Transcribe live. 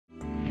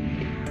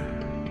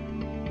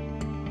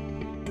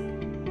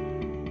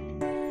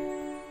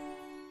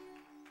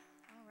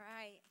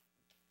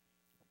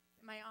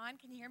on?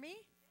 Can you hear me?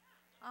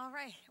 All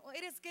right. Well,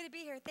 it is good to be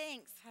here.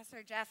 Thanks,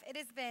 Pastor Jeff. It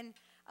has been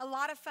a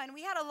lot of fun.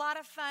 We had a lot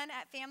of fun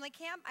at family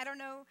camp. I don't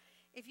know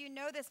if you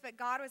know this, but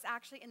God was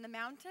actually in the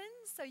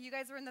mountains. So you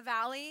guys were in the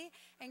valley,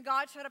 and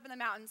God showed up in the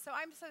mountains. So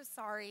I'm so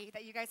sorry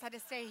that you guys had to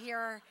stay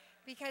here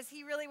because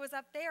he really was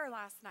up there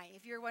last night,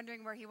 if you're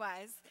wondering where he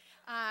was.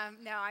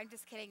 No, I'm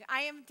just kidding.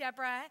 I am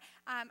Deborah.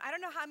 I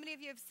don't know how many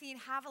of you have seen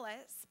Havilah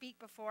speak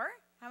before.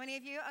 How many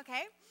of you?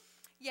 Okay.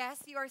 Yes,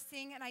 you are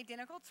seeing an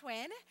identical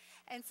twin.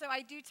 And so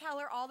I do tell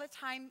her all the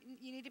time,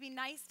 you need to be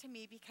nice to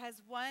me because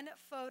one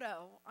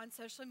photo on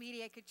social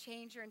media could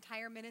change your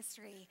entire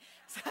ministry.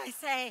 So I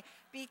say,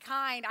 be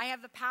kind. I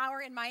have the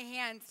power in my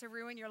hands to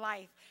ruin your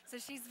life. So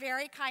she's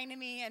very kind to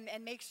me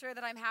and makes sure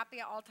that I'm happy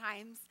at all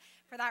times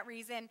for that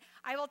reason.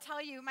 I will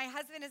tell you, my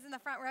husband is in the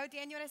front row.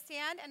 Dan, you want to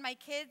stand? And my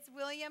kids,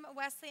 William,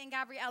 Wesley, and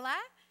Gabriella.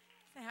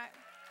 Say hi.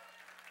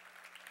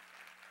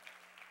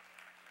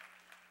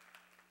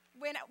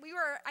 When we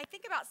were, I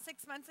think about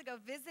 6 months ago,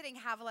 visiting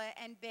Havilah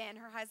and Ben,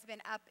 her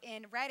husband, up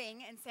in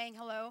Redding and saying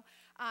hello,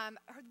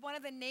 one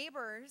of the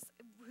neighbors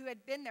who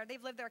had been there,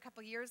 they've lived there a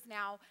couple years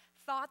now,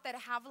 thought that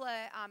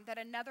Havilah, that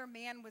another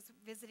man was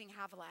visiting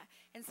Havilah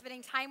and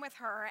spending time with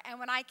her. And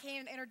when I came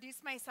and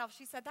introduced myself,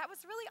 she said, that was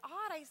really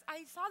odd.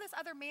 I saw this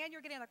other man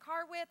you're getting in the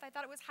car with. I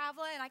thought it was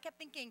Havilah. And I kept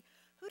thinking,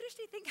 who does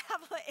she think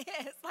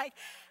Havilah is? Like,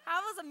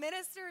 Havilah's a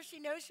minister. She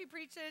knows she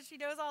preaches. She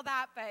knows all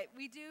that. But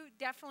we do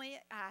definitely,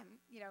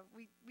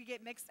 we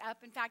get mixed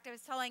up. In fact, I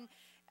was telling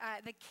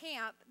the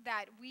camp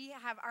that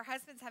our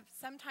husbands have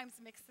sometimes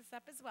mixed this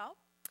up as well.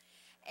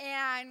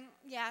 And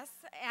yes,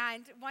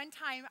 and one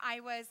time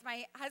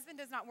my husband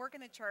does not work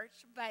in the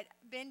church, but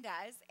Ben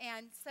does.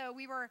 And so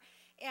we were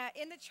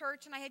in the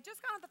church, and I had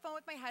just gotten off the phone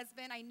with my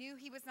husband. I knew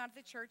he was not at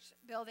the church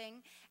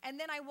building. And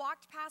then I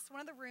walked past one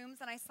of the rooms,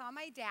 and I saw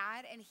my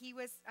dad, and he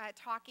was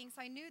talking.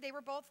 So I knew they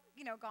were both,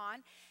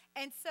 gone.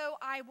 And so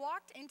I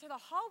walked into the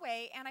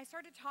hallway, and I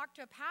started to talk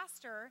to a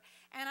pastor.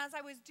 And as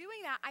I was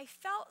doing that, I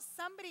felt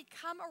somebody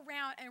come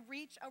around and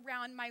reach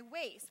around my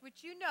waist,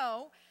 which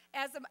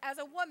as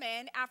a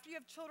woman, after you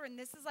have children,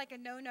 this is like a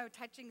no-no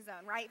touching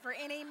zone, right? For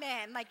any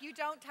men, like you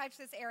don't touch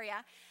this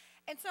area.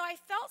 And so I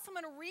felt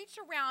someone reach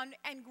around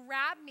and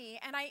grab me,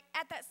 and I,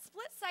 at that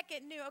split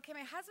second, knew, okay,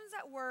 my husband's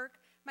at work,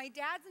 my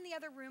dad's in the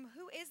other room,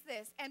 who is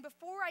this? And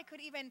before I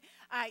could even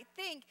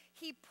think,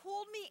 he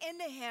pulled me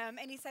into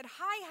him, and he said,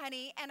 hi,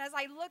 honey, and as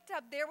I looked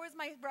up, there was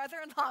my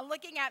brother-in-law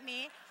looking at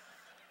me,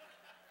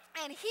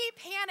 and he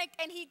panicked,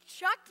 and he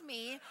chucked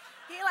me.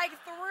 He,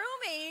 threw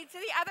me to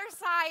the other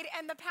side,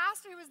 and the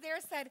pastor who was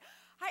there said,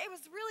 it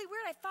was really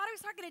weird. I thought I was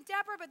talking to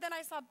Deborah, but then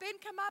I saw Ben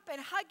come up and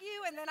hug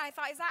you, and then I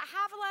thought, is that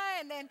Havilah?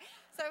 And then,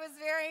 so it was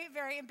very,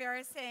 very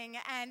embarrassing.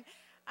 And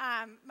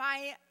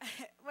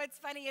what's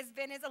funny is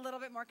Ben is a little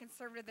bit more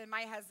conservative than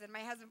my husband.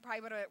 My husband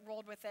probably would have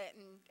rolled with it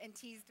and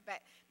teased, but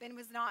Ben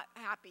was not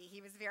happy.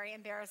 He was very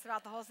embarrassed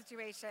about the whole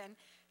situation.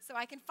 So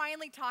I can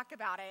finally talk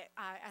about it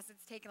as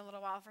it's taken a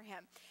little while for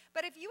him.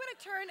 But if you want to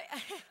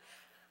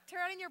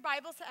turn in your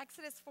Bibles to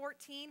Exodus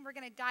 14, we're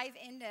going to dive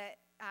into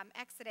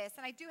Exodus.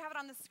 And I do have it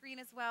on the screen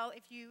as well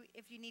if you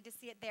need to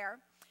see it there.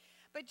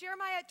 But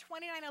Jeremiah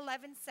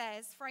 29:11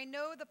 says, for I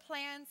know the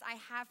plans I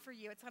have for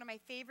you. It's one of my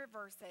favorite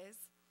verses.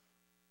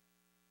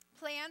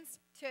 Plans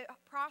to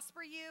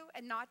prosper you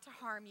and not to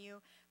harm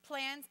you.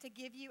 Plans to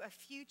give you a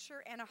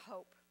future and a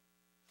hope.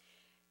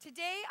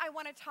 Today, I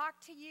want to talk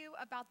to you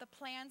about the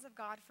plans of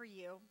God for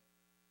you.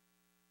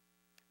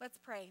 Let's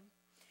pray.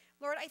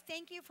 Lord, I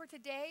thank you for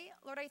today.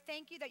 Lord, I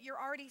thank you that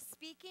you're already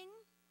speaking.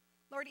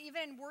 Lord,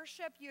 even in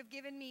worship, you have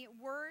given me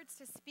words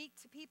to speak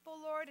to people,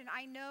 Lord, and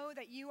I know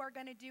that you are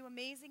going to do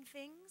amazing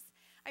things.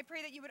 I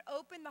pray that you would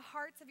open the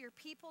hearts of your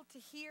people to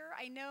hear.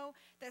 I know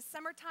that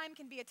summertime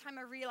can be a time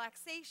of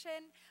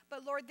relaxation,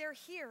 but Lord, they're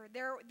here.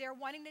 They're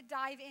wanting to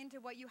dive into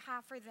what you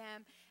have for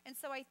them. And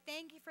so I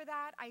thank you for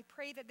that. I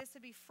pray that this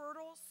would be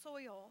fertile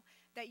soil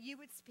that you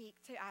would speak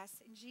to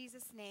us. In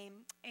Jesus'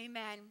 name,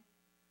 amen.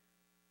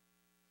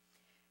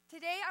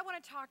 Today, I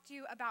want to talk to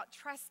you about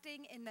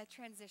trusting in the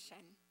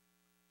transition.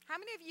 How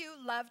many of you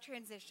love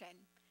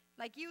transition?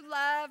 Like you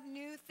love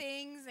new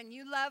things and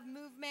you love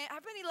movement. How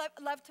many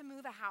love to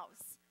move a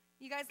house?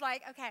 You guys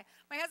okay.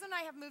 My husband and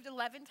I have moved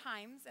 11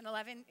 times in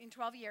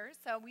 12 years.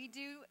 So we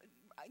do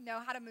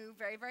know how to move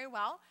very, very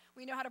well.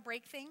 We know how to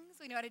break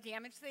things. We know how to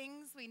damage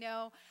things. We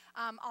know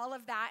all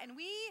of that. And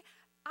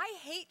I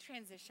hate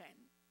transition.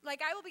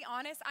 I will be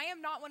honest, I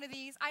am not one of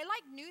these. I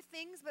like new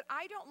things, but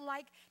I don't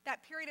like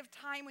that period of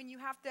time when you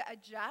have to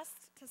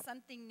adjust to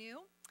something new.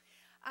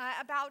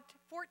 About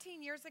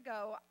 14 years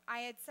ago, I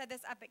had said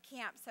this up at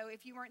camp, so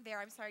if you weren't there,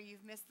 I'm sorry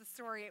you've missed the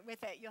story with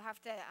it. You'll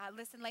have to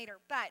listen later.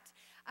 But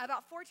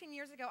about 14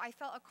 years ago, I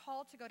felt a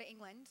call to go to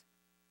England.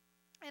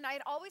 And I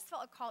had always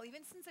felt a call,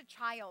 even since a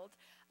child,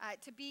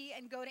 to be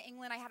and go to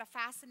England. I had a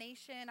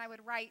fascination. I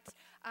would write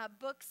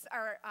books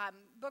or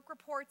book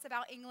reports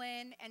about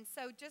England. And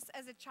so just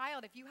as a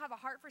child, if you have a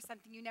heart for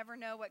something, you never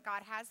know what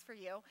God has for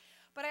you.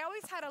 But I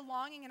always had a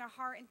longing in a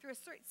heart. And through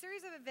a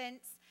series of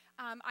events,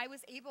 I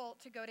was able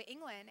to go to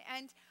England.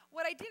 And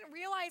what I didn't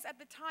realize at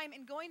the time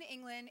in going to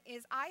England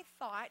is I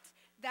thought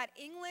that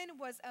England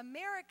was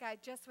America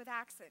just with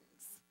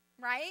accents,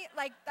 right?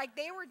 Like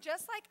they were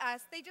just like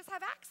us. They just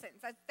have accents.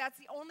 That's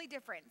the only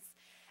difference.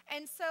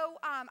 And so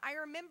I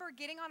remember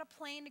getting on a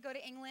plane to go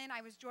to England.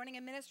 I was joining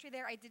a ministry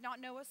there. I did not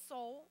know a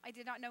soul. I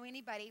did not know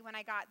anybody when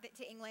I got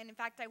to England. In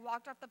fact, I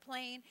walked off the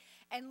plane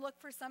and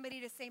looked for somebody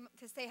to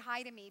say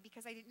hi to me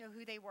because I didn't know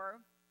who they were.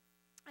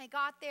 I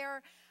got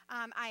there.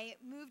 I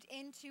moved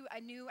into a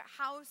new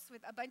house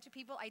with a bunch of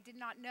people I did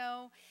not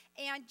know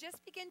and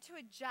just began to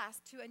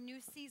adjust to a new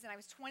season. I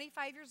was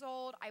 25 years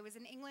old. I was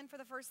in England for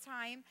the first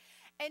time.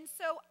 And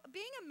so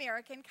being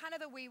American, kind of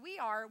the way we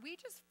are, we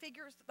just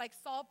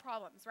solve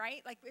problems,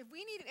 right? Like if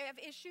we have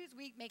issues,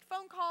 we make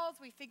phone calls,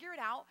 we figure it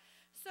out.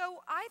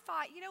 So I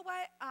thought, you know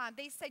what?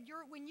 They said,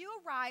 when you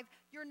arrive,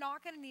 you're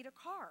not going to need a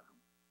car.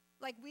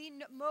 Like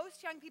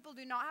most young people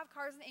do not have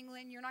cars in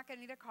England. You're not going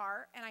to need a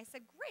car. And I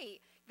said, great.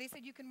 They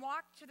said, you can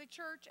walk to the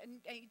church and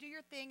do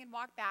your thing and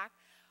walk back.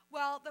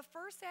 Well, the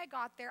first day I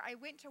got there, I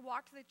went to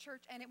walk to the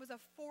church, and it was a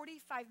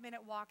 45-minute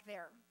walk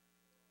there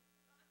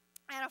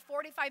and a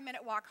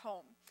 45-minute walk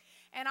home.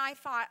 And I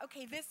thought,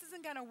 okay, this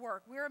isn't going to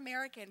work. We're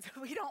Americans.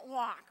 We don't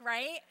walk,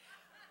 right?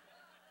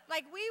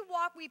 Like we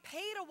walk, we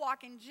pay to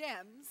walk in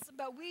gyms,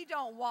 but we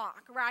don't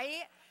walk,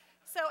 right?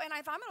 So, and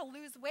I thought, I'm going to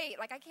lose weight.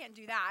 Like, I can't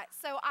do that.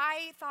 So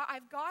I thought,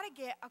 I've got to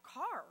get a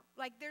car.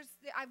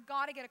 I've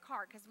got to get a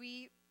car because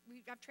we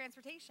have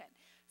transportation.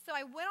 So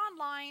I went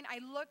online. I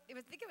looked. I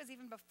think it was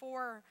even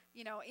before,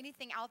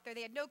 anything out there.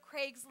 They had no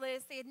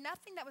Craigslist. They had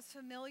nothing that was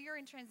familiar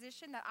in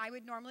transition that I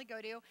would normally go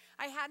to.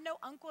 I had no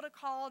uncle to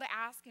call to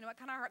ask, what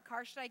kind of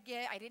car should I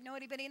get? I didn't know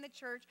anybody in the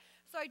church.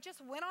 So I just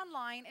went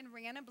online and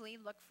randomly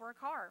looked for a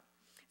car.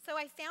 So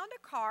I found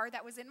a car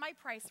that was in my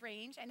price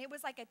range, and it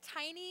was like a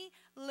tiny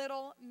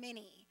little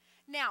Mini.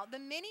 Now, the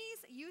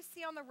Minis you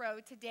see on the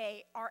road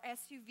today are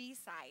SUV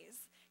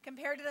size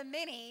compared to the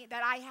Mini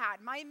that I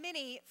had. My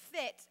Mini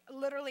fit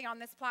literally on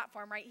this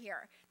platform right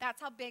here.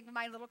 That's how big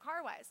my little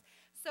car was.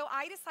 So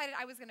I decided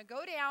I was going to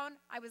go down,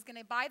 I was going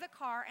to buy the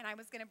car, and I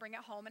was going to bring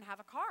it home and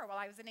have a car while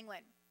I was in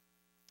England.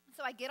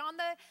 So I get on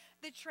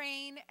the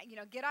train,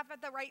 get off at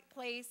the right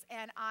place,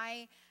 and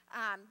I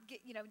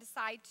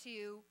decide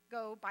to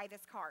go buy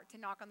this car, to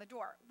knock on the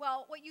door.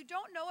 Well, what you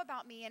don't know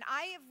about me, and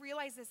I have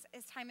realized this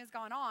as time has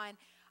gone on,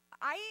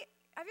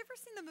 have you ever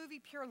seen the movie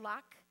Pure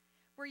Luck,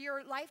 where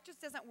your life just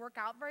doesn't work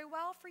out very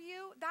well for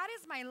you? That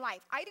is my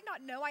life. I did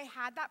not know I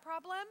had that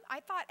problem. I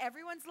thought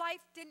everyone's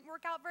life didn't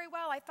work out very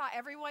well. I thought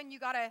you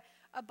got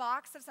a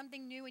box of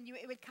something new and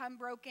it would come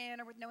broken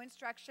or with no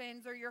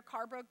instructions, or your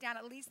car broke down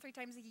at least 3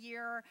 times a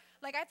year.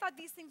 Like, I thought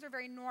these things were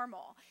very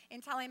normal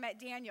until I met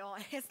Daniel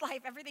and his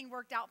life. Everything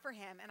worked out for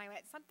him. And I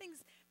went,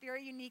 something's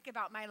very unique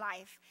about my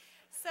life.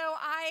 So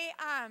I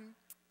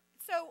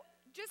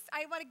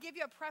want to give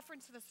you a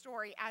preference to the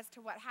story as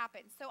to what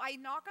happened. So I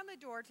knock on the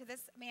door to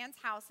this man's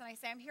house, and I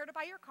say, I'm here to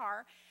buy your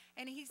car.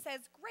 And he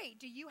says, great,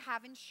 do you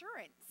have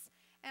insurance?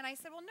 And I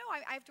said, well, no,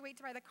 I have to wait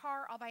to buy the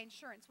car. I'll buy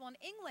insurance. Well, in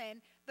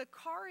England, the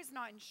car is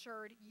not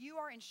insured. You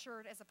are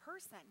insured as a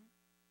person.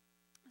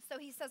 So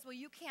he says, well,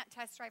 you can't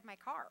test drive my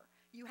car.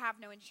 You have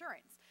no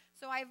insurance.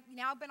 So I've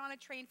now been on a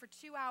train for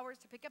 2 hours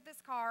to pick up this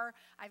car.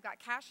 I've got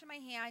cash in my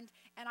hand,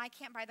 and I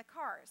can't buy the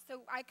car.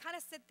 So I kind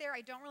of sit there.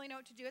 I don't really know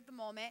what to do at the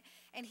moment.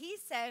 And he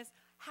says,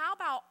 how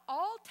about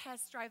I'll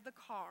test drive the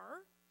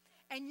car,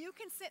 and you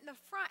can sit in the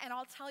front, and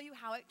I'll tell you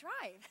how it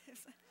drives.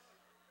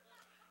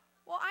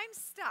 Well, I'm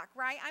stuck,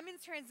 right? I'm in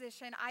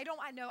transition. I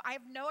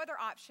have no other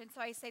option.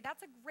 So I say,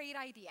 that's a great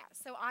idea.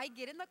 So I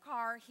get in the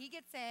car, he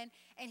gets in,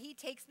 and he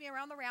takes me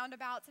around the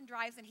roundabouts and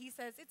drives, and he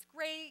says, it's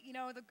great,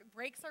 the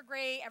brakes are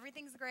great,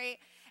 everything's great.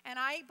 And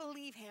I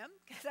believe him,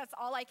 because that's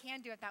all I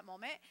can do at that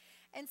moment.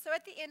 And so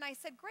at the end, I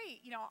said,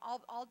 great,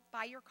 I'll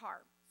buy your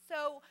car.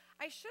 So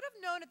I should have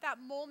known at that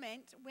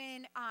moment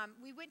when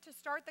we went to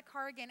start the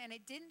car again, and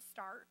it didn't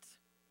start,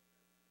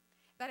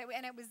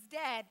 and it was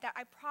dead, that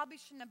I probably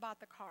shouldn't have bought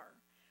the car.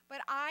 But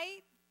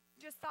I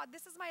just thought,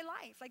 this is my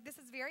life. Like, this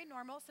is very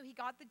normal. So he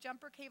got the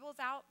jumper cables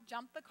out,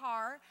 jumped the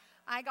car.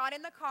 I got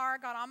in the car,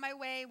 got on my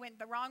way, went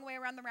the wrong way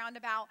around the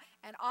roundabout,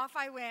 and off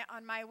I went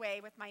on my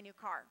way with my new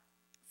car.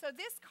 So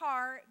this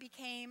car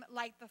became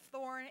like the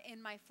thorn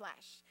in my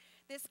flesh.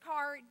 This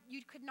car,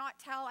 you could not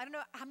tell. I don't know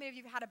how many of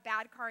you have had a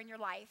bad car in your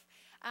life.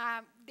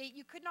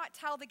 You could not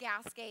tell the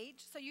gas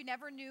gauge, so you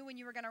never knew when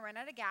you were going to run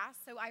out of gas.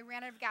 So I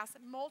ran out of gas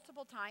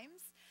multiple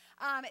times.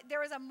 There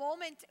was a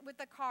moment with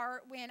the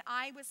car when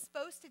I was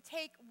supposed to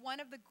take one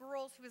of the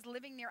girls who was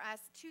living near us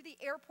to the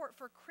airport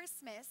for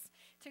Christmas,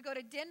 to go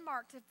to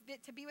Denmark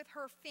to be with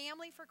her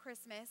family for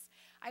Christmas.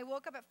 I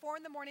woke up at 4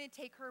 in the morning to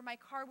take her. My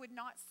car would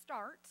not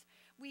start.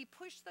 We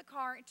pushed the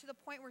car to the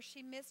point where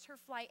she missed her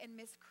flight and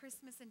missed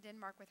Christmas in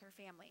Denmark with her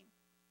family.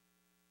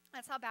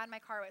 That's how bad my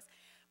car was.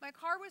 My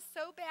car was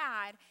so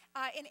bad.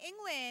 In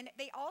England,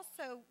 they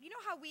also, you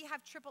know how we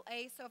have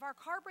AAA? So if our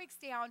car breaks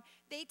down,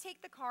 they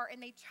take the car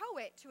and they tow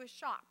it to a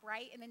shop,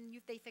 right? And then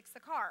they fix the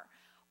car.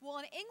 Well,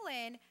 in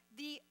England,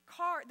 the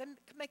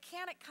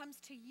mechanic comes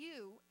to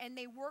you and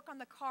they work on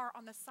the car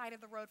on the side of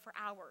the road for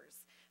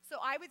hours. So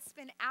I would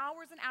spend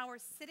hours and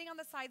hours sitting on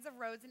the sides of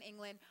roads in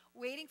England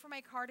waiting for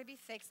my car to be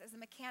fixed as the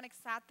mechanic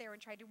sat there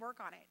and tried to work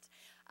on it.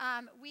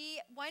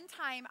 One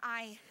time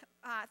I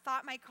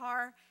thought my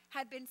car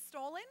had been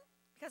stolen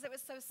because it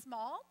was so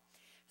small.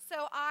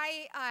 So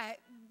I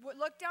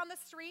looked down the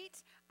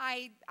street.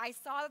 I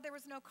saw that there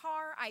was no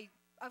car.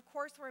 Of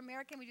course, we're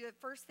American. We do the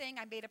first thing.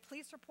 I made a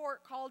police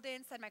report, called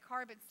in, said my car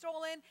had been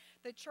stolen.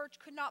 The church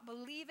could not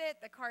believe it.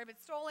 The car had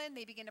been stolen.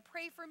 They began to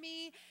pray for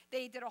me.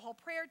 They did a whole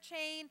prayer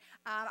chain.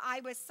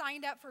 I was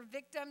signed up for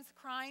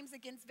crimes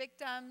against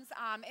victims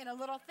in a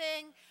little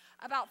thing.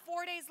 About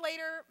 4 days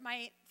later,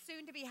 my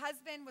soon-to-be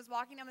husband was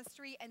walking down the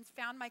street and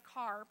found my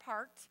car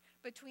parked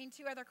between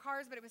two other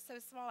cars, but it was so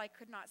small I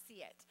could not see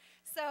it.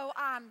 So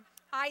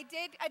I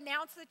did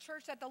announce to the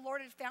church that the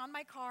Lord had found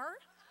my car.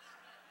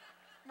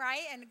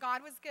 Right, and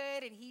God was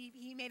good, and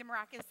He made a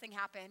miraculous thing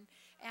happen,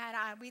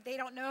 and they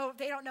don't know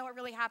what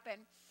really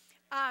happened.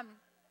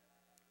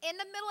 In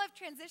the middle of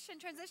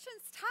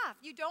transition's tough.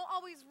 You don't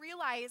always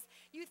realize.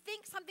 You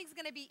think something's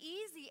going to be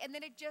easy, and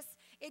then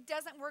it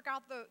doesn't work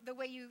out the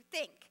way you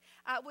think.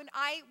 When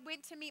I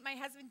went to meet my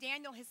husband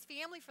Daniel, his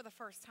family for the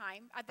first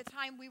time, at the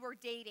time we were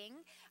dating,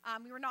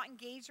 we were not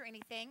engaged or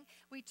anything.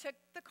 We took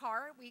the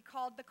car.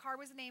 The car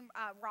was named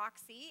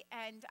Roxy,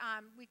 and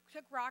we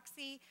took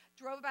Roxy,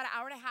 drove about an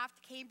hour and a half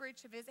to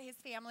Cambridge to visit his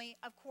family.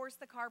 Of course,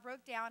 the car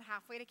broke down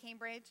halfway to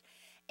Cambridge.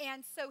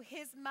 And so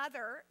his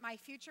mother, my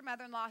future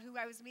mother-in-law, who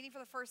I was meeting for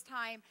the first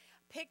time,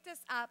 picked us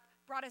up,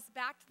 brought us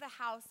back to the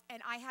house,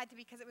 and I had to,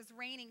 because it was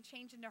raining,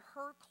 change into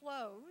her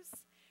clothes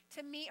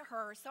to meet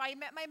her. So I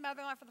met my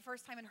mother-in-law for the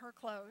first time in her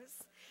clothes.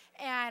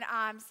 And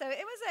so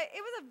it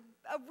was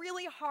a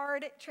really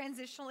hard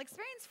transitional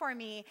experience for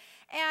me.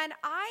 And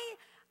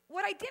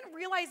what I didn't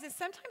realize is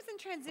sometimes in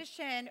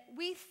transition,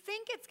 we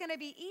think it's going to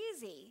be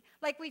easy.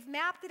 Like we've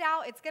mapped it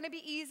out, it's going to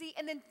be easy,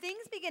 and then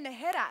things begin to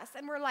hit us,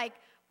 and we're like,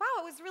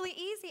 wow, it was really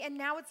easy, and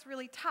now it's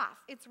really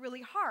tough. It's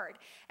really hard,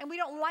 and we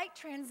don't like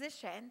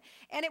transition,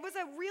 and it was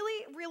a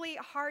really, really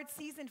hard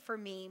season for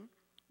me.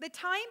 The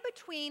time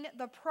between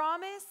the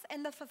promise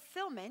and the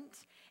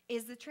fulfillment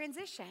is the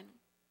transition.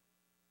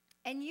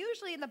 And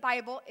usually in the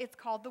Bible, it's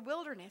called the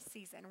wilderness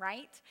season,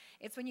 right?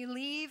 It's when you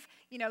leave,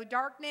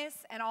 darkness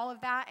and all of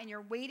that, and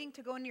you're waiting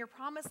to go into your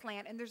promised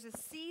land, and there's a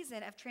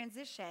season of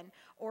transition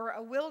or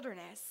a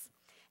wilderness.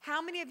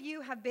 How many of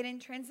you have been in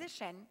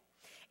transition?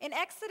 In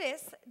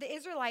Exodus, the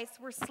Israelites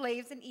were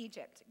slaves in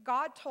Egypt.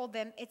 God told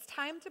them it's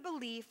time to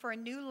believe for a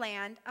new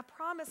land, a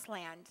promised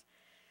land.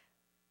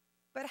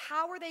 But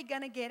how are they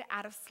going to get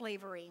out of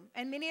slavery?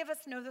 And many of us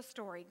know the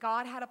story.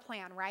 God had a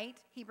plan, right?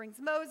 He brings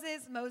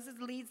Moses. Moses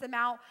leads them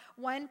out,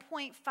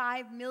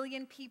 1.5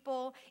 million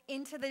people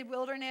into the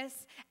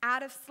wilderness,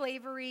 out of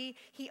slavery.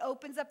 He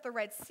opens up the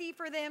Red Sea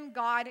for them.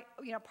 God,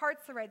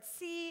 parts the Red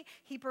Sea.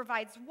 He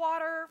provides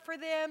water for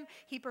them.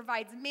 He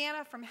provides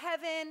manna from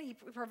heaven. He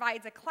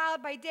provides a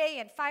cloud by day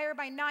and fire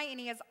by night. And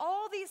he has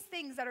all these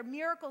things that are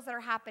miracles that are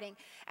happening.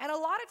 And a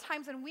lot of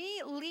times when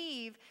we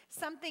leave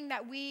something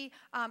that we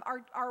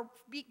are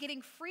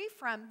getting free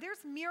from, there's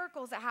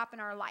miracles that happen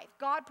in our life.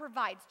 God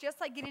provides,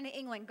 just like getting to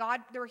England.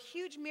 There were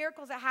huge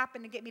miracles that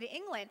happened to get me to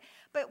England.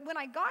 But when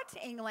I got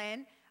to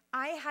England,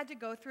 I had to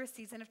go through a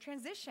season of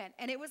transition,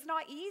 and it was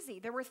not easy.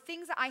 There were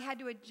things that I had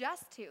to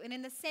adjust to. And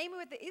in the same way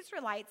with the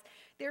Israelites,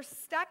 they're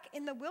stuck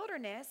in the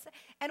wilderness,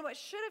 and what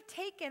should have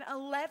taken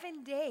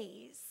 11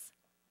 days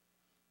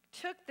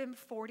took them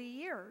 40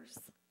 years.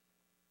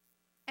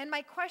 And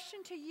my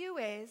question to you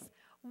is,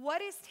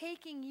 what is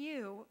taking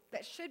you,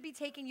 that should be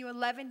taking you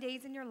 11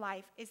 days in your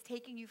life, is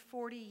taking you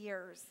 40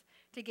 years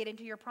to get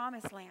into your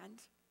promised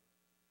land?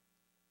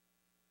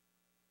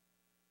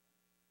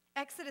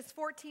 Exodus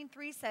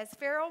 14:3 says,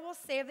 Pharaoh will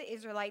say of the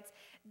Israelites,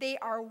 they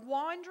are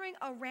wandering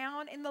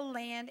around in the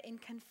land in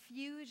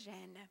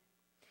confusion.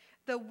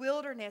 The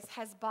wilderness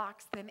has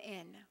boxed them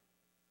in.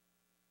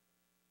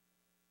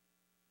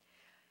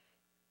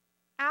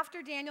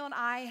 After Daniel and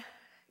I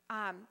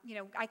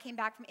came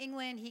back from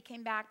England, he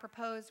came back,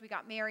 proposed, we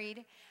got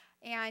married,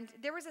 and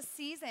there was a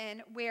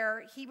season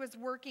where he was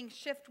working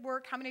shift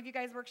work. How many of you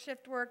guys work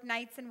shift work,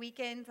 nights and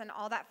weekends and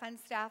all that fun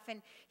stuff?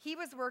 And he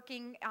was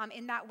working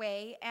in that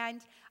way,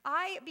 and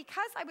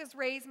because I was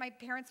raised, my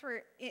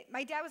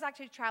dad was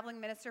actually a traveling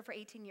minister for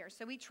 18 years,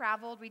 so we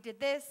traveled, we did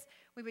this,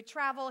 we would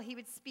travel, he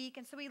would speak,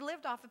 and so we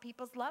lived off of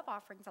people's love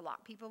offerings a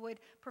lot. People would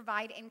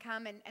provide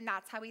income, and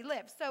that's how we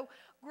lived. So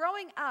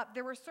growing up,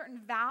 there were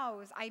certain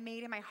vows I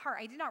made in my heart.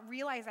 I did not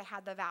realize I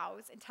had the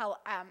vows until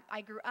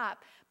I grew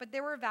up, but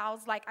there were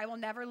vows like I will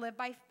never live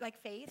by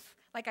faith,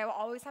 like I will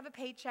always have a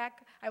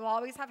paycheck, I will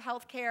always have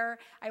health care,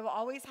 there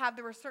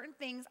were certain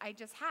things I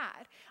just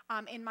had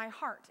in my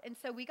heart. And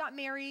so we got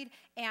married,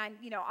 and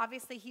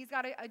obviously he's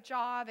got a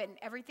job, and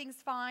everything's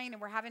fine,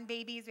 and we're having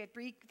babies. We had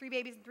three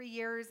babies in 3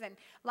 years, and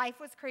life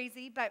was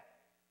crazy. But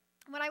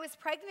when I was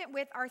pregnant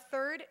with our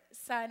third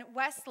son,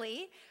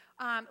 Wesley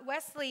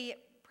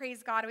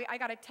praise God. I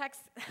got a text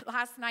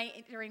last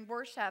night during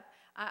worship,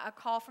 a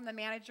call from the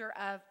manager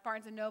of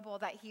Barnes & Noble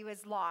that he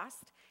was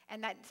lost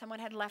and that someone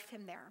had left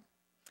him there.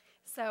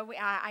 So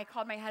I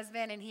called my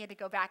husband, and he had to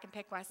go back and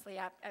pick Wesley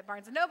up at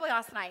Barnes & Noble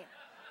last night.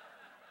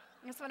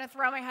 I just want to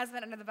throw my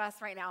husband under the bus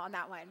right now on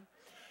that one.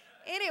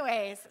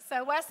 Anyways,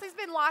 so Wesley's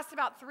been lost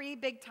about 3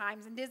 big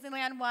times. In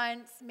Disneyland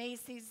once,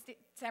 Macy's,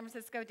 San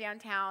Francisco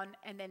downtown,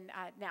 and then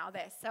now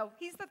this. So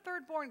he's the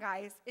third born,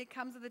 guys. It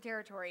comes with the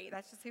territory.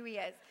 That's just who he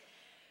is.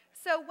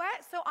 So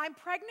I'm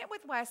pregnant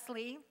with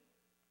Wesley,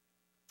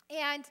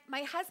 and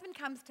my husband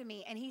comes to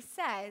me, and he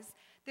says,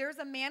 there's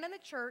a man in the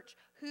church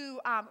who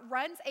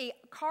runs a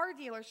car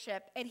dealership,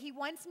 and he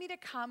wants me to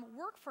come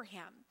work for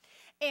him.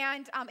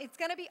 And it's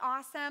going to be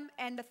awesome.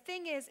 And the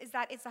thing is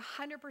that it's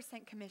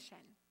 100% commission.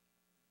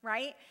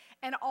 Right?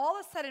 And all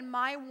of a sudden,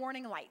 my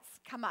warning lights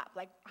come up.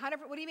 Like,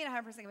 100%, what do you mean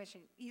 100%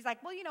 commission? He's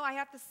like, well, I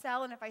have to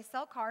sell, and if I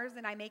sell cars,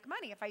 then I make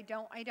money. If I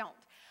don't, I don't.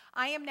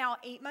 I am now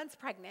 8 months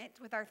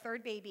pregnant with our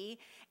third baby,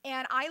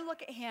 and I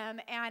look at him,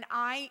 and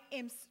I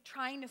am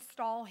trying to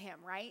stall him,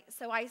 right?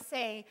 So I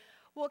say,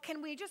 well,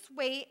 can we just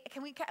wait?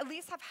 Can we at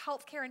least have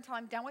health care until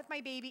I'm done with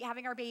my baby,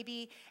 having our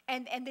baby,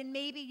 and then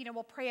maybe,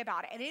 we'll pray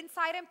about it. And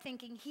inside I'm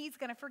thinking he's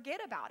going to forget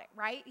about it,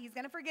 right? He's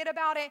going to forget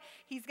about it.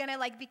 He's going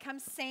to become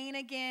sane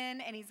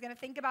again, and he's going to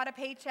think about a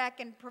paycheck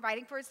and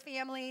providing for his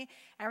family.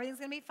 Everything's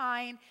going to be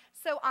fine.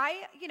 So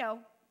I,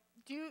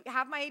 do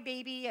have my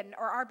baby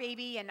or our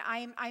baby, and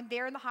I'm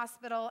there in the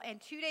hospital,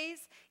 and 2 days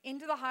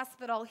into the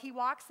hospital, he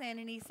walks in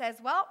and he says,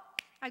 well,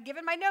 I've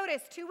given my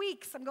notice, 2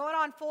 weeks. I'm going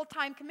on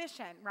full-time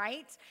commission,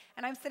 right?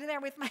 And I'm sitting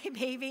there with my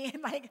baby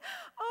and like,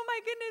 oh my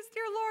goodness,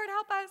 dear Lord,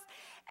 help us.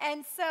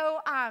 And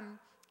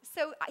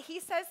so he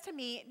says to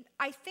me,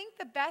 I think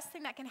the best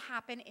thing that can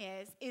happen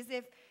is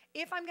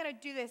if I'm going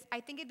to do this, I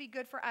think it'd be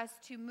good for us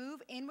to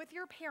move in with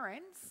your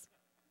parents,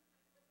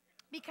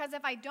 because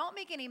if I don't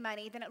make any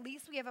money, then at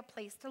least we have a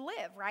place to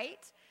live,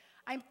 right?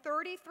 I'm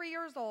 33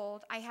 years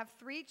old. I have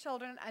 3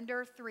 children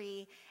under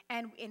 3,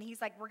 and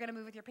he's like, we're going to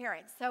move with your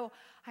parents. So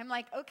I'm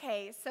like,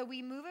 okay. So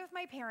we move with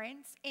my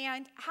parents,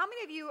 and how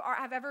many of you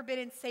have ever been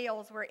in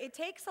sales where it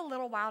takes a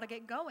little while to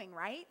get going,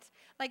 right?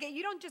 Like,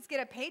 you don't just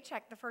get a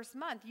paycheck the first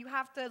month. You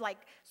have to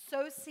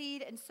sow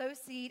seed,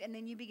 and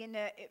then you begin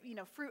to,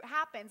 fruit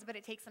happens, but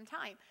it takes some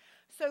time.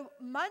 So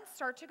months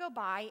start to go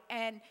by,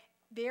 and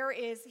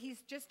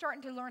he's just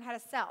starting to learn how to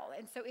sell.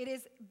 And so it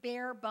is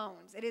bare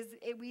bones.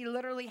 We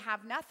literally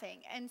have nothing.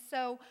 And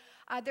so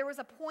there was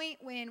a point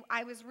when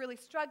I was really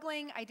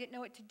struggling. I didn't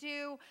know what to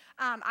do.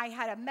 I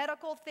had a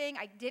medical thing.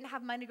 I didn't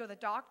have money to go to the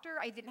doctor.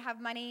 I didn't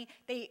have money.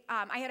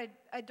 I had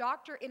a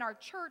doctor in our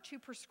church who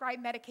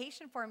prescribed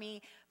medication for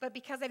me, but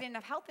because I didn't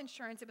have health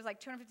insurance, it was like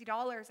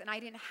 $250, and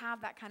I didn't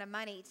have that kind of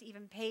money to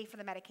even pay for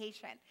the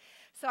medication.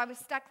 So I was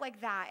stuck like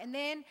that. And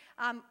then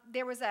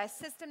there was a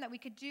system that we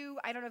could do.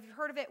 I don't know if you've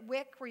heard of it,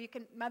 WIC, where you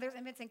can, mothers,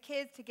 infants, and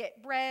kids, to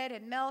get bread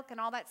and milk and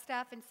all that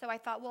stuff. And so I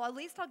thought, well, at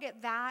least I'll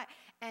get that,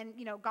 and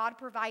God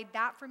provide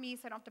that for me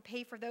so I don't have to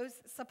pay for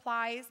those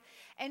supplies.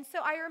 And so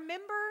I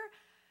remember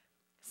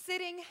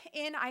sitting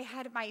in, I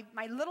had my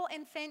little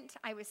infant.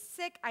 I was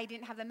sick. I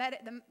didn't have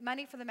the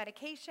money for the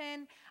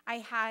medication. I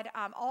had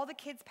all the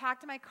kids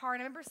packed in my car.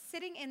 And I remember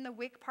sitting in the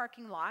WIC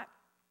parking lot,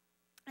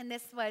 and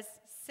this was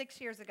 6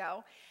 years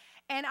ago.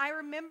 And I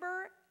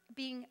remember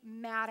being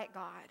mad at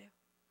God.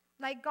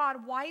 Like, God,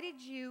 why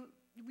did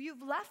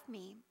you've left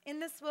me in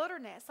this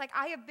wilderness? Like,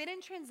 I have been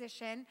in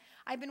transition.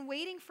 I've been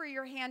waiting for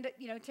your hand,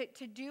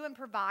 to do and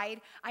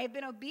provide. I have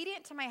been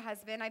obedient to my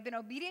husband. I've been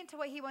obedient to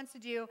what he wants to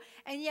do.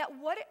 And yet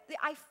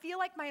I feel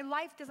like my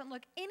life doesn't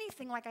look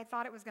anything like I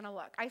thought it was going to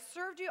look. I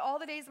served you all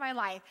the days of my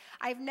life.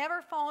 I've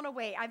never fallen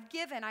away. I've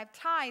given, I've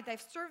tithed,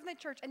 I've served in the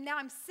church. And now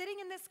I'm sitting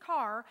in this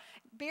car,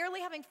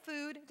 barely having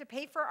food to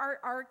pay for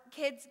our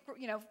kids,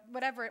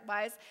 whatever it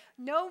was.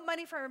 No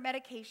money for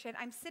medication.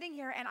 I'm sitting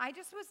here, and I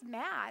just was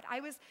mad.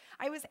 I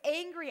was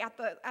angry at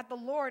the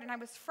Lord, and I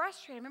was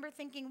frustrated. I remember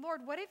thinking,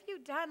 Lord, what have you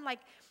done? Like,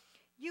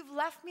 you've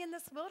left me in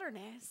this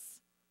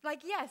wilderness.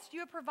 Like, yes, you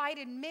have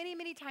provided many,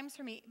 many times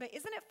for me, but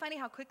isn't it funny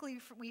how quickly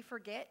we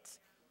forget?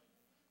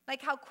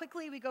 Like, how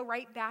quickly we go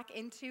right back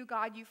into,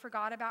 God, you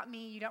forgot about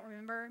me. You don't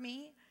remember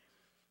me.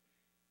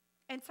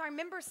 And so I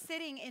remember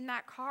sitting in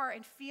that car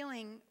and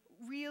feeling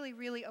really,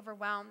 really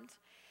overwhelmed.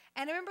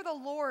 And I remember the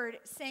Lord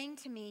saying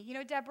to me,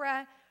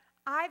 Deborah,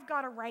 I've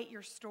got to write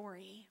your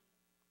story.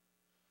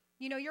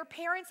 Your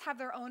parents have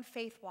their own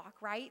faith walk,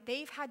 right?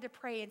 They've had to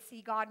pray and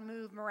see God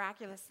move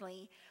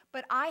miraculously.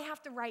 But I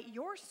have to write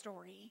your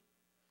story.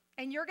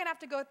 And you're going to have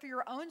to go through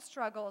your own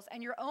struggles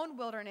and your own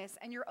wilderness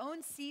and your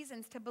own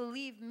seasons to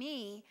believe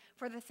me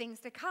for the things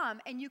to come.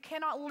 And you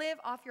cannot live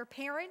off your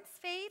parents'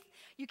 faith.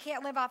 You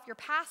can't live off your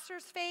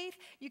pastor's faith.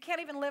 You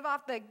can't even live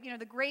off the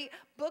great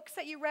books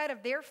that you read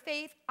of their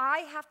faith. I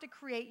have to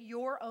create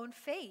your own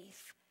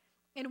faith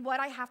in what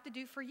I have to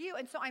do for you.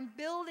 And so I'm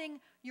building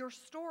your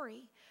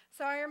story.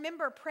 So I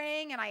remember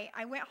praying, and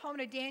I went home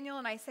to Daniel,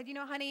 and I said,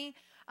 honey,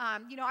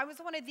 I was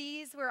one of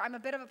these where I'm a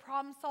bit of a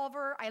problem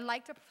solver. I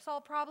like to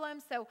solve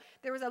problems. So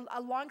there was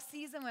a long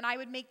season when I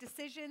would make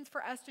decisions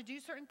for us to do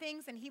certain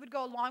things, and he would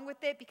go along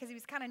with it because he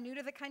was kind of new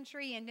to the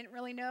country and didn't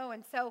really know.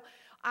 And so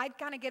I'd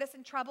kind of get us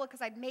in trouble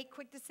because I'd make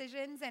quick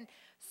decisions. And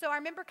so I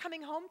remember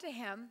coming home to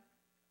him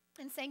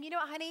and saying,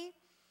 honey,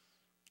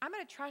 I'm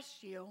going to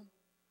trust you.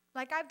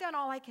 Like, I've done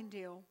all I can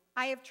do.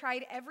 I have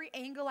tried every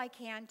angle I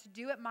can to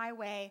do it my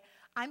way.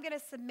 I'm going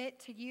to submit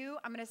to you.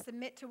 I'm going to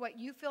submit to what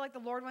you feel like the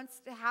Lord wants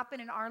to happen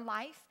in our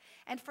life.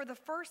 And for the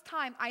first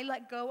time, I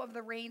let go of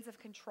the reins of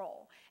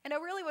control. And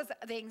it really was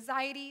the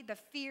anxiety, the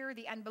fear,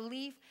 the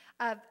unbelief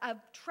of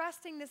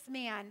trusting this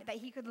man that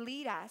he could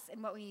lead us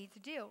in what we need to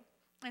do.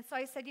 And so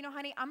I said,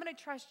 honey, I'm going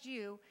to trust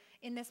you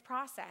in this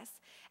process.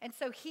 And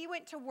so he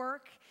went to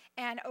work,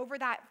 and over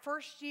that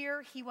first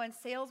year, he won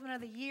Salesman of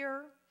the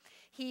Year.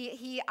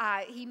 He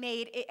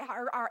made it,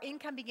 our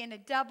income began to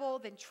double,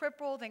 then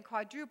triple, then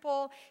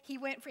quadruple. He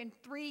went in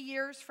 3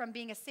 years from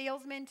being a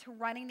salesman to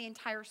running the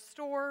entire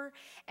store.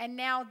 And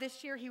now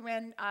this year he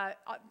ran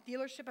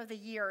Dealership of the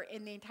Year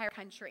in the entire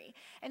country.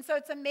 And so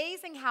it's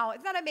amazing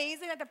isn't that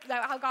amazing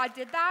how God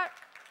did that?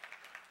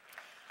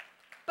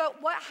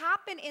 But what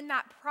happened in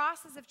that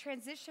process of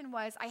transition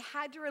was I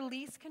had to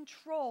release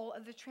control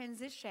of the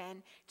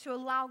transition to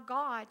allow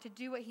God to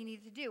do what he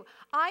needed to do.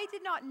 I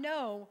did not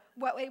know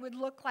what it would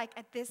look like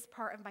at this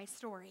part of my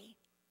story.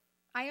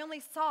 I only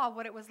saw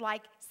what it was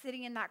like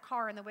sitting in that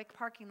car in the WIC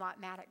parking lot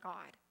mad at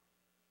God.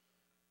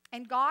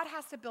 And God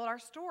has to build our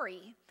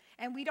story.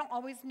 And we don't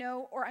always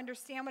know or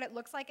understand what it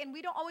looks like. And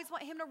we don't always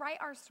want him to write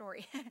our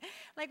story.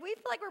 Like, we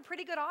feel like we're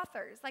pretty good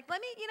authors. Like, God,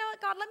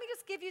 let me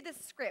just give you this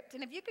script.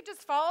 And if you could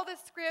just follow this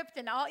script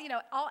and I'll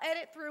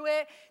edit through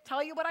it,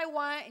 tell you what I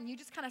want, and you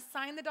just kind of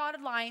sign the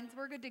dotted lines,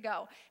 we're good to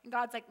go. And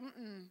God's like,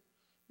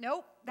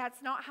 nope,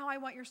 that's not how I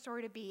want your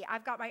story to be.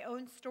 I've got my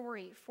own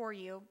story for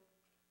you.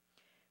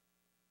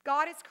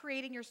 God is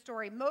creating your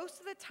story. Most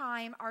of the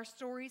time, our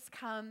stories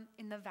come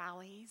in the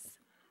valleys.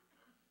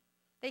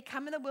 They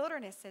come in the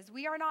wildernesses.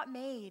 We are not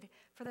made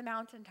for the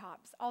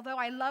mountaintops. Although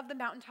I love the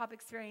mountaintop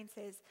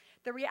experiences,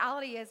 the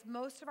reality is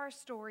most of our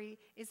story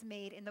is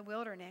made in the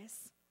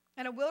wilderness.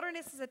 And a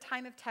wilderness is a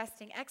time of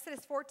testing.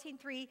 Exodus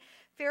 14:3,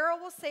 Pharaoh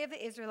will say of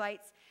the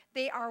Israelites,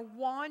 they are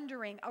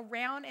wandering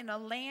around in a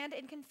land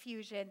in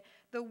confusion.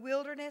 The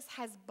wilderness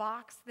has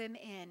boxed them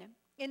in.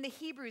 In the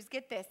Hebrews,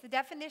 get this, the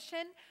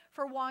definition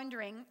for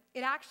wandering,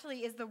 it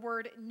actually is the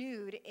word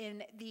nude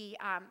in the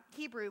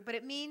Hebrew, but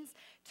it means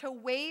to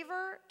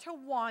waver, to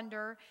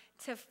wander,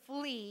 to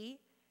flee,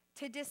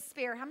 to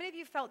despair. How many of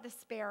you felt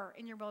despair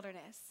in your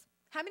wilderness?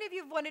 How many of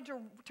you have wanted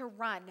to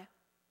run,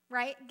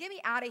 right? Get me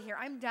out of here.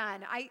 I'm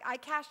done. I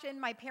cashed in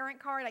my parent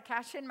card. I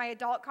cashed in my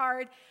adult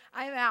card.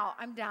 I'm out.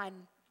 I'm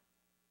done.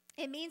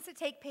 It means to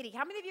take pity.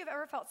 How many of you have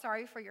ever felt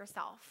sorry for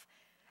yourself?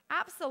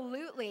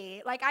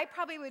 Absolutely. Like, I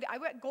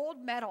went gold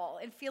medal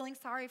in feeling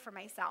sorry for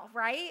myself,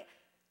 right?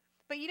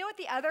 But you know what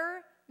the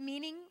other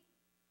meaning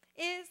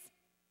is?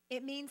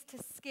 It means to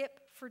skip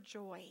for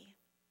joy.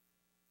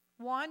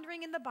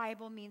 Wandering in the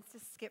Bible means to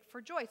skip for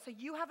joy. So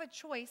you have a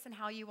choice in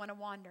how you want to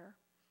wander.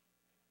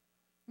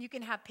 You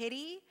can have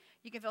pity.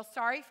 You can feel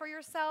sorry for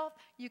yourself.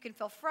 You can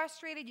feel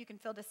frustrated. You can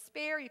feel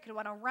despair. You can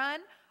want to run.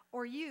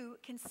 Or you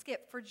can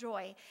skip for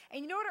joy.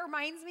 And you know what it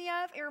reminds me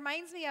of? It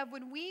reminds me of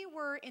when we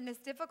were in this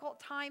difficult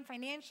time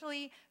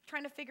financially,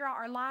 trying to figure out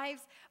our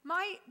lives.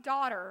 My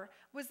daughter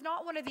was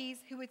not one of these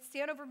who would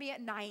stand over me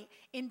at night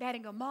in bed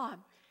and go,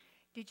 Mom,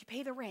 did you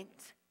pay the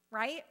rent?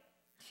 Right?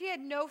 She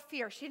had no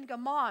fear. She didn't go,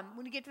 Mom,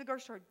 when we get to the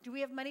grocery store, do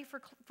we have money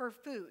for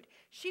food?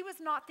 She was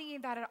not thinking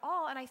about it at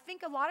all. And I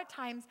think a lot of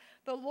times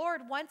the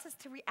Lord wants us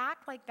to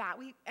react like that.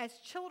 We, as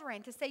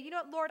children, to say, you know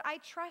what, Lord, I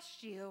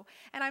trust you,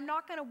 and I'm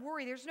not going to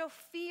worry. There's no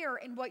fear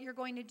in what you're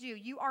going to do.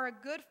 You are a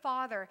good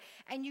father,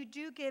 and you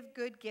do give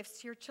good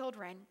gifts to your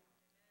children.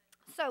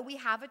 So we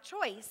have a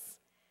choice.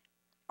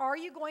 Are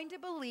you going to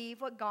believe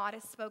what God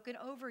has spoken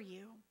over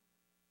you?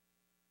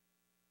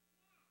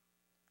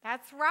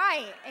 That's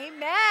right.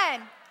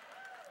 Amen.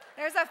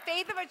 There's a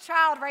faith of a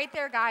child right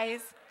there, guys.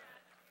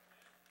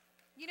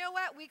 You know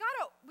what? We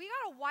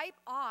gotta wipe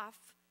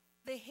off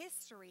the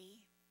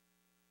history.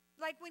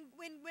 Like when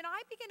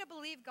I began to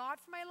believe God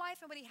for my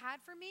life and what he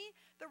had for me,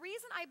 the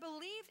reason I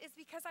believed is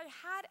because I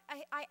had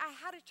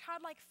a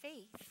childlike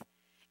faith.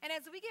 And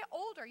as we get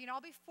older,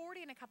 I'll be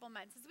 40 in a couple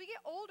months. As we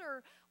get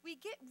older, we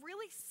get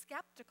really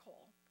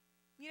skeptical.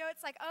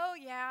 It's like, oh,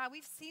 yeah,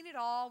 we've seen it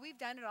all. We've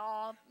done it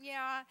all.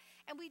 Yeah.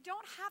 And we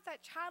don't have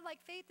that childlike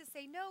faith to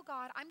say, no,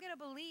 God, I'm going to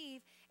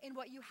believe in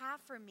what you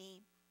have for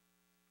me.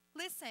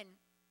 Listen,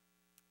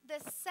 the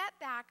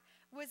setback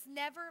was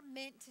never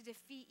meant to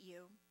defeat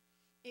you.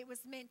 It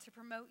was meant to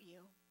promote you.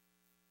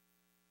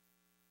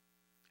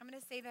 I'm going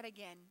to say that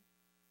again.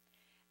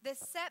 The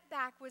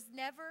setback was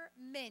never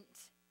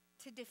meant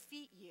to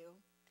defeat you.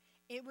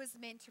 It was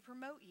meant to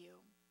promote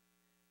you.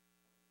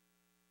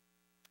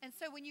 And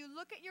so when you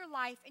look at your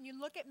life and you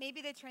look at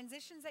maybe the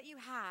transitions that you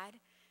had,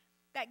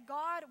 that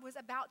God was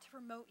about to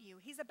promote you.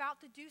 He's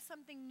about to do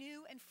something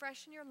new and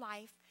fresh in your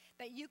life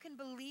that you can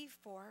believe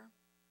for.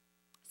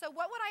 So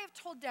what would I have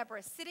told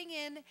Deborah sitting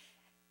in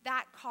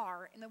that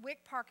car in the WIC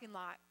parking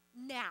lot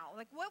now?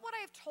 Like, what would I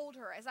have told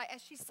her as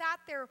she sat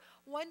there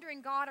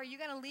wondering, God, are you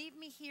going to leave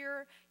me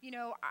here,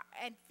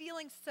 and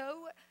feeling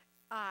so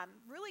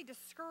really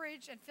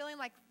discouraged and feeling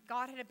like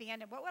God had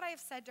abandoned? What would I have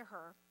said to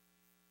her?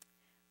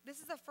 This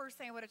is the first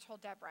thing I would have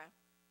told Deborah.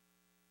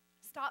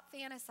 Stop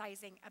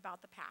fantasizing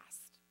about the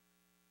past.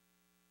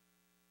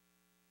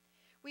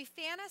 We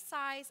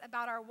fantasize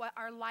about what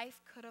our life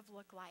could have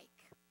looked like.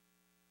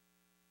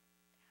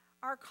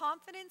 Our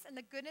confidence in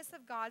the goodness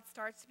of God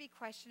starts to be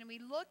questioned, and we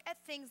look at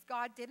things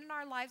God did in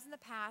our lives in the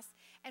past,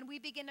 and we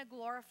begin to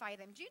glorify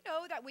them. Do you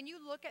know that when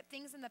you look at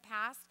things in the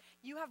past,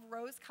 you have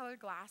rose-colored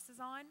glasses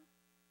on?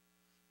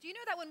 Do you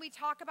know that when we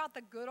talk about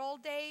the good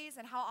old days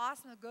and how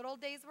awesome the good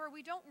old days were,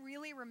 we don't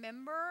really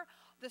remember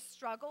the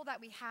struggle that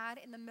we had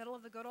in the middle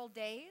of the good old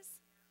days?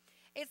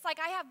 It's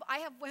like I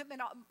have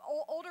women,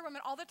 older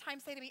women all the time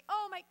say to me,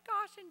 oh my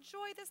gosh,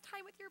 enjoy this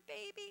time with your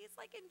babies.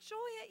 Like,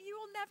 enjoy it. You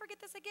will never get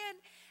this again.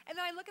 And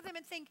then I look at them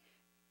and think,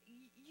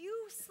 you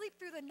sleep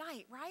through the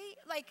night, right?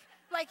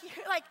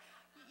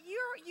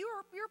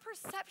 Your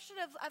perception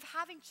of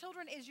having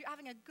children is you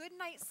having a good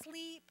night's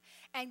sleep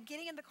and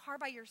getting in the car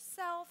by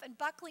yourself and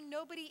buckling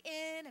nobody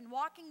in and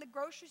walking the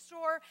grocery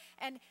store.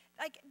 And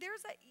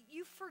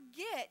you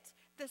forget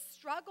the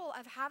struggle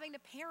of having to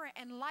parent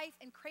and life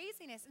and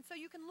craziness. And so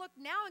you can look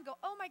now and go,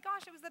 oh my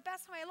gosh, it was the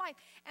best of my life.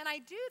 And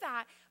I do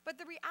that. But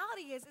the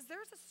reality is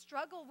there's a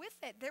struggle with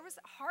it. There was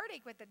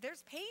heartache with it.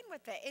 There's pain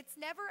with it. It's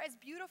never as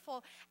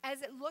beautiful as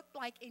it looked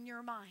like in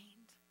your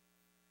mind.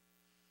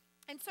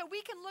 And so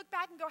we can look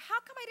back and go, how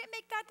come I didn't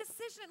make that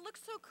decision? It looks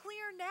so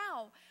clear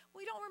now.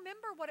 We don't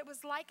remember what it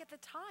was like at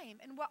the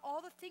time and what all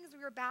the things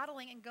we were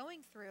battling and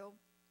going through.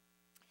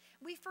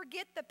 We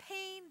forget the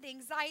pain, the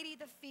anxiety,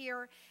 the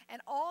fear,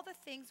 and all the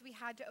things we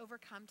had to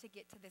overcome to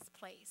get to this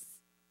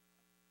place.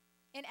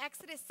 In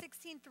Exodus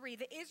 16:3,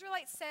 the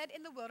Israelites said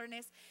in the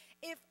wilderness,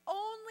 if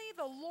only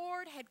the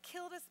Lord had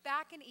killed us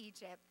back in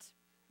Egypt.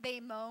 They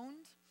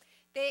moaned.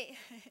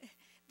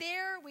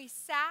 There we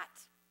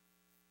sat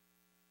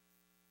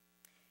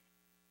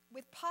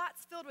with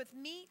pots filled with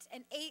meat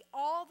and ate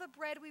all the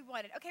bread we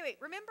wanted. Okay, wait,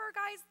 remember,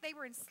 guys, they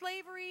were in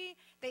slavery.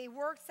 They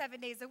worked 7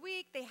 days a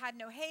week. They had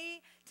no hay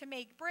to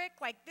make brick.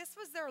 Like, this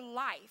was their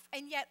life.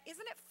 And yet,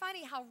 isn't it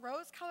funny how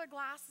rose-colored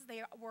glasses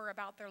they were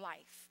about their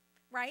life,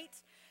 right?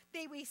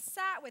 We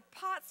sat with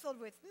pots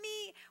filled with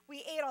meat.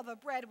 We ate all the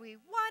bread we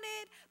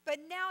wanted. But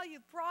now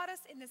you've brought us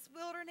in this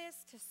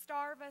wilderness to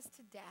starve us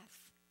to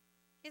death.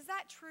 Is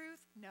that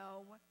truth?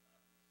 No.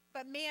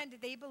 But man,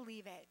 did they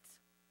believe it.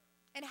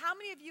 And how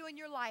many of you in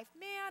your life,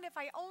 man, if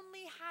I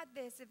only had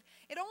this, if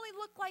it only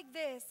looked like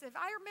this, if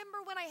I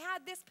remember when I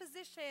had this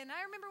position,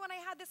 I remember when I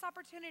had this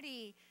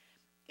opportunity.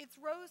 It's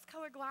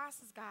rose-colored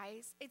glasses,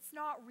 guys. It's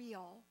not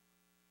real.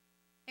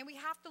 And we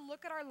have to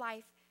look at our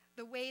life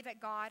the way that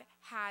God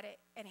had it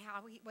and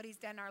what he's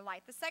done in our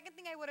life. The second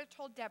thing I would have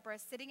told Deborah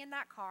sitting in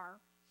that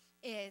car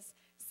is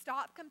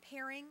stop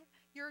comparing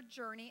your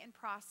journey and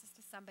process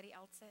to somebody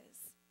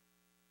else's.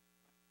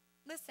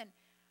 Listen,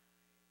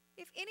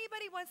 if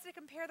anybody wants to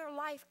compare their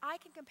life, I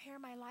can compare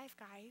my life,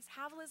 guys.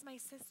 Havel is my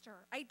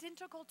sister,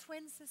 identical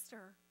twin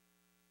sister.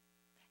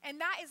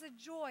 And that is a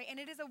joy, and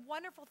it is a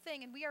wonderful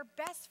thing, and we are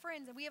best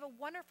friends, and we have a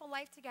wonderful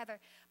life together.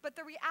 But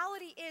the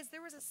reality is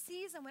there was a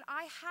season when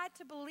I had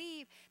to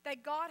believe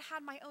that God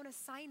had my own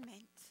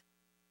assignment.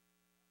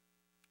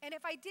 And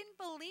if I didn't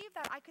believe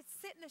that, I could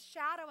sit in the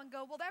shadow and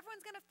go, well,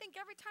 everyone's going to think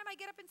every time I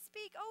get up and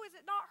speak, oh, is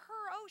it not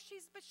her? Oh,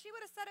 but she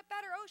would have said it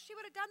better. Oh, she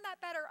would have done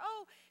that better.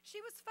 Oh,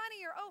 she was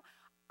funnier. Oh,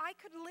 I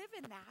could live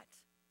in that.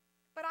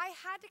 But I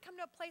had to come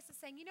to a place of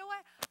saying, you know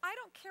what? I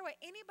don't care what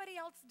anybody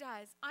else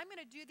does. I'm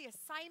going to do the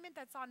assignment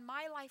that's on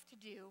my life to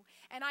do.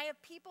 And I have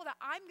people that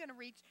I'm going to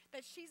reach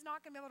that she's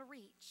not going to be able to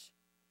reach.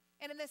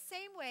 And in the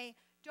same way,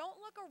 don't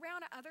look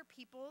around at other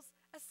people's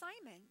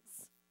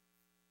assignments.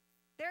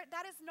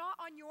 That is not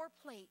on your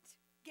plate.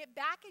 Get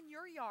back in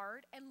your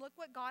yard and look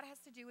what God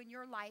has to do in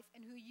your life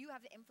and who you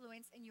have to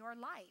influence in your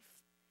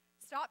life.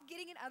 Stop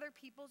getting in other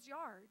people's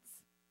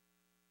yards.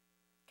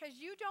 Because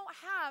you don't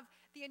have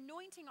the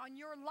anointing on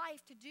your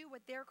life to do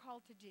what they're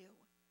called to do.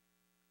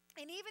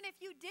 And even if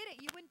you did it,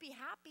 you wouldn't be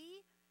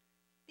happy.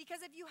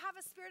 Because if you have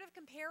a spirit of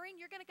comparing,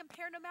 you're going to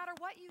compare no matter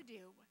what you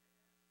do.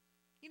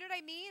 You know what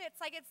I mean?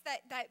 It's like it's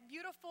that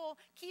beautiful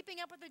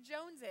keeping up with the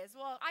Joneses.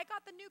 Well, I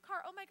got the new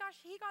car. Oh my gosh,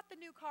 he got the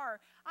new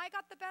car. I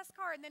got the best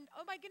car. And then,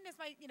 oh my goodness,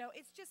 you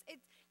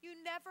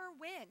never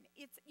win.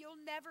 You'll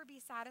never be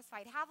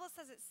satisfied. Havel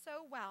says it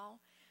so well.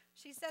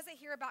 She says it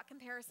here about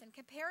comparison.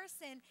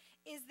 Comparison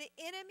is the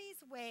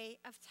enemy's way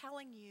of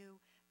telling you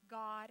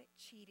God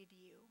cheated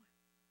you.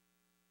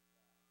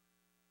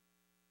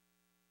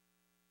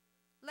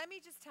 Let me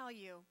just tell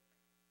you,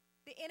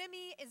 the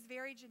enemy is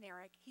very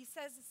generic. He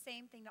says the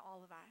same thing to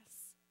all of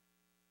us.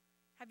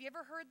 Have you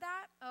ever heard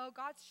that? Oh,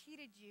 God's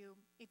cheated you.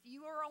 If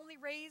you were only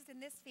raised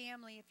in this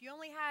family, if you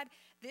only had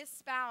this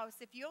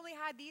spouse, if you only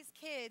had these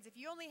kids, if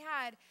you only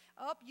had,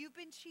 you've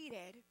been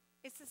cheated.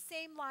 It's the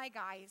same lie,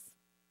 guys.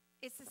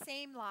 It's the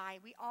same lie.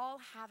 We all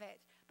have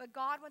it. but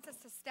God wants us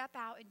to step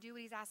out and do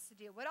what he's asked to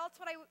do. What else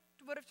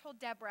would have told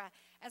Deborah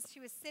as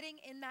she was sitting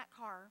in that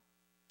car?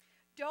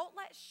 Don't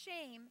let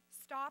shame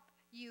stop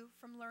you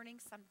from learning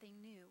something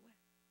new.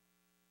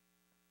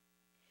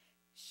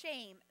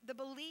 Shame, the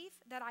belief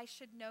that I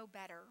should know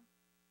better.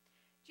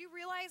 Do you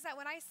realize that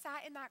when I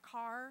sat in that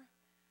car,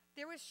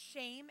 there was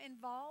shame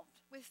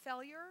involved with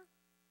failure?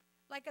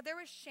 Like there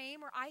was shame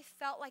where I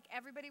felt like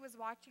everybody was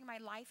watching my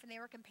life and they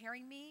were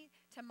comparing me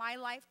to my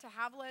life, to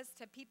Havla's,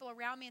 to people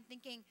around me and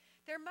thinking,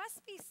 there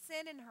must be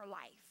sin in her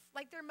life.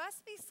 Like there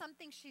must be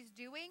something she's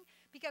doing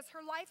because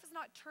her life is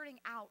not turning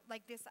out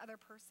like this other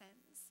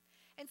person's.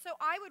 And so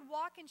I would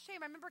walk in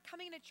shame. I remember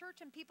coming to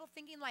church and people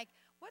thinking like,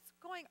 what's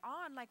going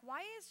on? Like,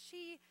 why is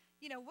she,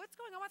 what's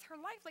going on with her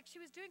life? Like she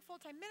was doing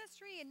full-time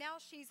ministry and now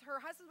her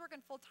husband's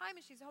working full-time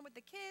and she's home with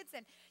the kids.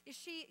 And is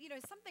she,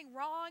 is something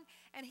wrong?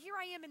 And here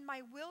I am in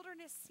my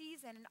wilderness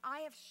season and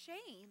I have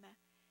shame.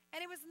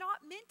 And it was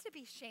not meant to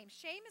be shame.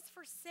 Shame is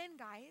for sin,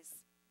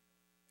 guys.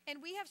 And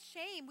we have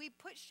shame. We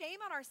put shame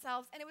on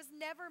ourselves, and it was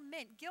never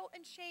meant. Guilt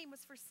and shame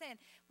was for sin.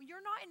 When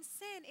you're not in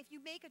sin, if you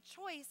make a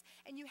choice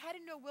and you head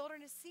into a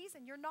wilderness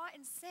season, you're not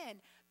in sin.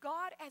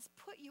 God has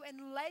put you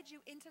and led you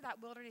into that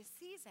wilderness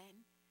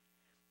season.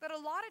 But a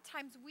lot of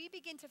times we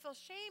begin to feel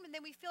shame, and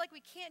then we feel like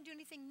we can't do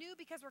anything new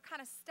because we're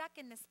kind of stuck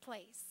in this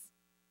place.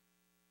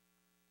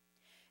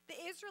 The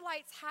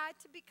Israelites had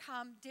to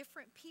become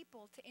different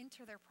people to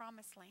enter their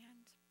promised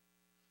land.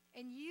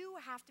 And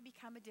you have to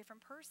become a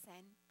different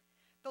person.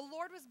 The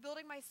Lord was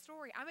building my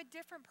story. I'm a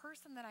different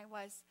person than I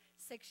was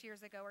 6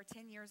 years ago or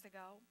 10 years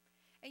ago.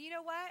 And you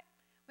know what?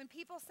 When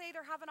people say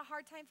they're having a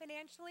hard time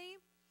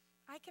financially,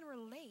 I can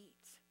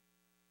relate.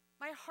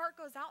 My heart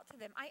goes out to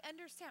them. I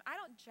understand. I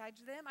don't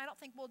judge them. I don't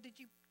think, well,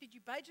 did you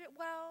budget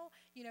well?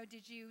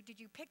 Did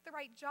you pick the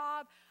right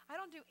job?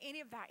 I don't do any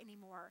of that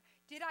anymore.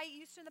 Did I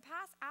used to in the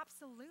past?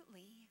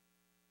 Absolutely.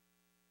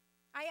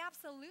 I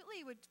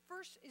absolutely would.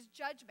 First is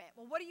judgment.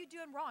 Well, what are you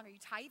doing wrong? Are you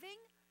tithing?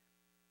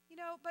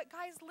 But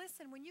guys,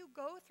 listen, when you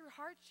go through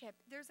hardship,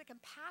 there's a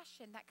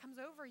compassion that comes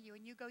over you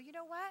and you go, you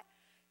know what?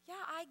 Yeah,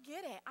 I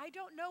get it. I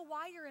don't know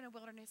why you're in a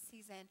wilderness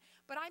season,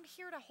 but I'm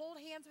here to hold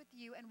hands with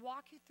you and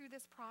walk you through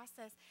this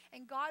process,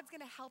 and God's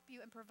going to help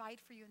you and provide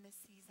for you in this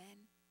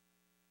season.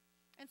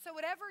 And so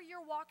whatever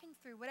you're walking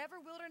through, whatever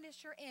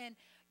wilderness you're in,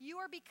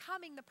 you are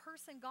becoming the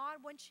person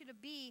God wants you to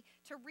be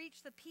to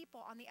reach the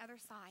people on the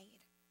other side,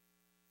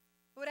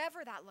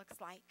 whatever that looks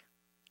like.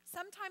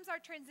 Sometimes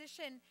our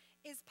transition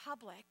is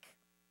public.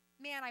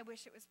 Man, I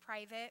wish it was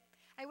private.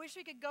 I wish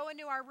we could go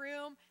into our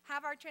room,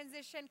 have our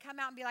transition, come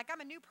out and be like, I'm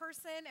a new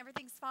person,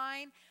 everything's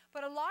fine.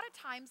 But a lot of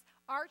times,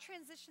 our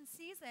transition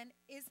season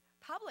is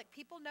public.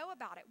 People know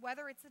about it,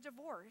 whether it's a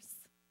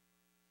divorce.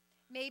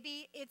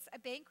 Maybe it's a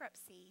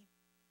bankruptcy.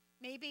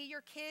 Maybe your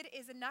kid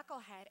is a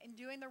knucklehead and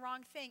doing the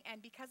wrong thing,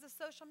 and because of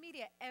social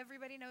media,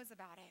 everybody knows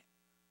about it.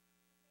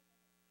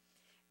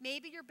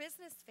 Maybe your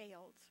business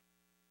failed.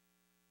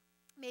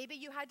 Maybe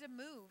you had to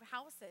move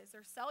houses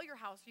or sell your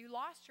house, or you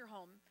lost your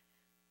home.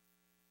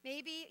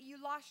 Maybe you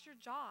lost your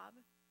job.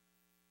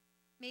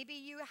 Maybe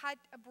you had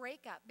a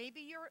breakup.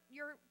 Maybe your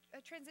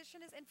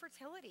transition is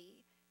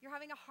infertility. You're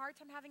having a hard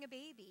time having a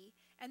baby.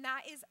 And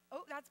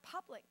that's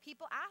public.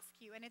 People ask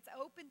you, and it's an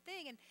open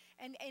thing.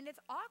 And it's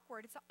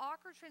awkward. It's an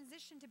awkward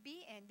transition to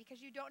be in because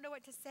you don't know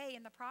what to say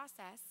in the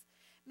process.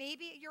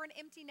 Maybe you're an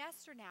empty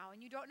nester now,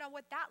 and you don't know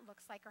what that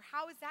looks like, or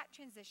how is that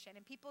transition,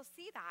 and people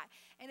see that,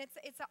 and it's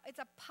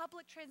a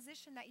public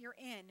transition that you're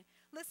in.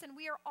 Listen,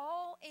 we are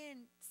all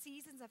in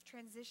seasons of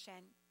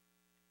transition,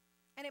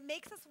 and it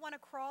makes us want to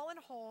crawl in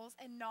holes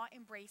and not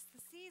embrace the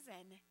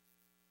season.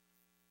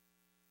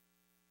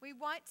 We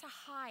want to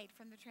hide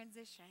from the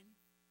transition.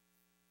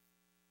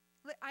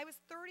 I was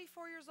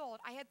 34 years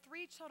old. I had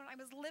 3 children. I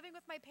was living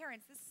with my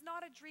parents. This is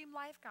not a dream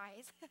life,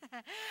 guys.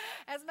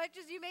 As much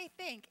as you may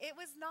think, it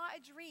was not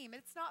a dream.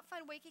 It's not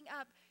fun waking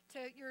up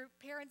to your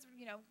parents,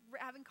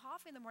 having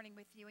coffee in the morning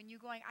with you and you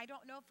going, I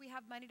don't know if we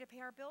have money to pay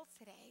our bills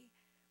today.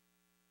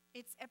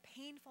 It's a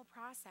painful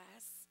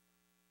process.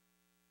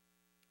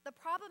 The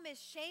problem is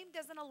shame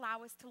doesn't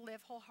allow us to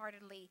live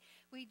wholeheartedly.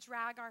 We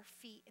drag our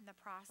feet in the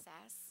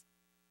process.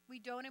 We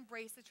don't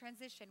embrace the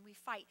transition. We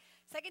fight.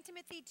 2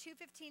 Timothy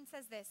 2:15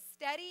 says this,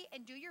 study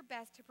and do your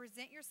best to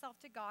present yourself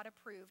to God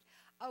approved,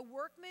 a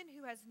workman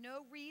who has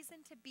no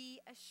reason to be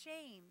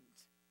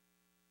ashamed,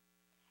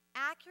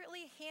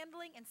 accurately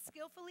handling and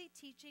skillfully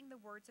teaching the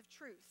words of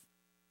truth.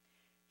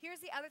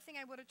 Here's the other thing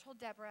I would have told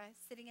Deborah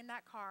sitting in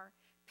that car.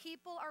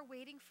 People are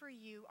waiting for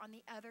you on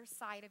the other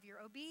side of your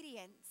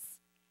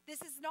obedience.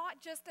 This is not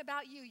just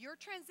about you. Your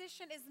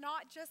transition is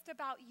not just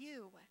about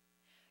you.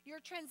 Your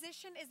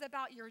transition is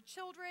about your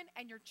children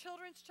and your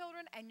children's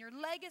children and your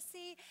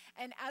legacy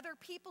and other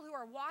people who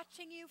are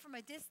watching you from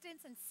a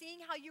distance and seeing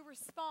how you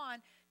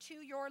respond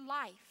to your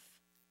life.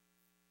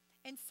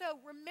 And so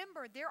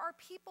remember, there are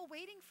people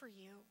waiting for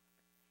you.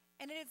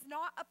 And it is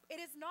not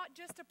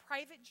just a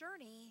private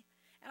journey.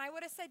 And I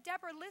would have said,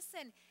 Deborah,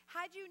 listen,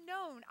 had you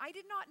known, I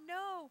did not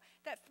know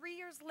that 3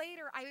 years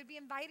later I would be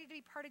invited to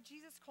be part of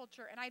Jesus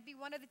Culture, and I'd be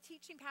one of the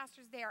teaching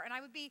pastors there, and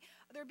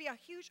there'd be a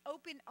huge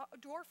open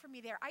door for me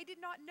there. I did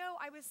not know.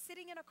 I was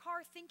sitting in a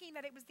car thinking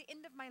that it was the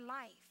end of my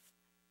life,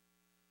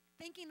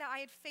 thinking that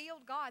I had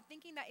failed God,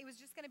 thinking that it was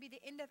just going to be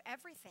the end of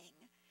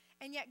everything.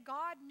 And yet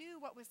God knew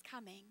what was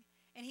coming,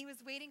 and he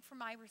was waiting for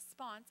my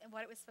response and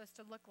what it was supposed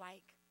to look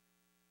like.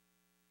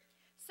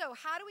 So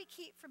how do we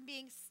keep from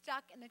being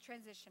stuck in the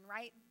transition,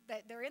 right?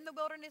 That they're in the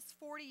wilderness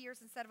 40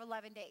 years instead of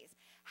 11 days.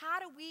 How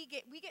do we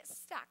get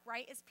stuck,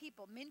 right? As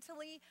people,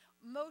 mentally,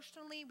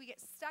 emotionally, we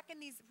get stuck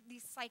in these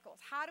cycles.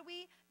 How do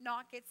we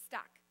not get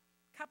stuck?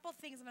 Couple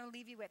things I'm going to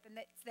leave you with, and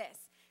it's this.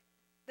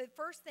 The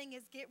first thing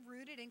is get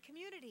rooted in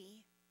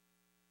community.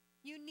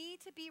 You need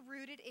to be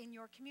rooted in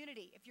your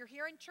community. If you're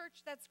here in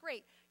church, that's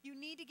great. You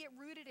need to get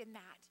rooted in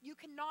that. You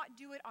cannot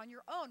do it on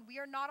your own. We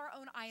are not our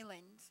own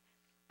island.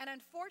 And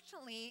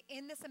unfortunately,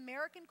 in this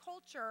American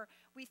culture,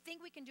 we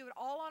think we can do it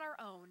all on our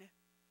own.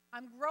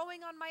 I'm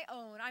growing on my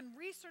own. I'm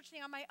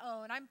researching on my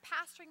own. I'm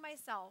pastoring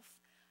myself.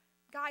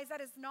 Guys, that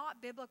is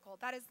not biblical.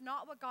 That is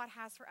not what God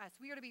has for us.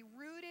 We are to be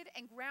rooted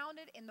and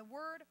grounded in the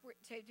Word,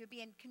 to be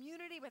in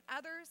community with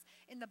others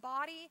in the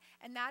body,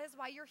 and that is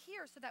why you're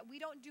here, so that we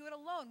don't do it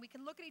alone. We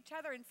can look at each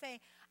other and say,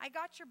 I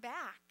got your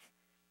back.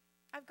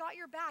 I've got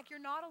your back. You're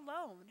not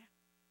alone.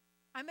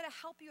 I'm going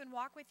to help you and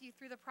walk with you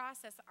through the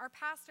process. Our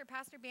pastor,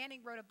 Pastor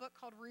Banning, wrote a book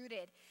called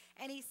Rooted,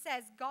 and he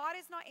says, God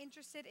is not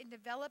interested in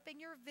developing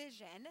your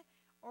vision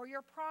or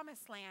your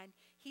promised land.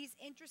 He's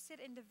interested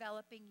in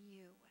developing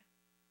you.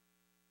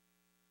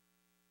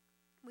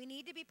 We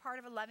need to be part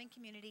of a loving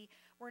community.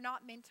 We're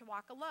not meant to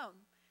walk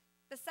alone.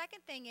 The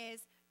second thing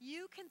is,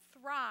 you can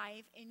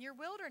thrive in your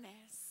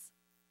wilderness.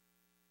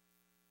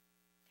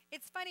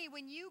 It's funny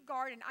when you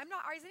garden.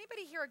 Is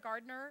anybody here a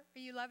gardener?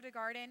 You love to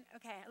garden?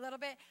 Okay, a little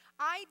bit.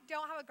 I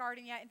don't have a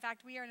garden yet. In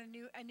fact, we are in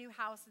a new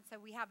house, and so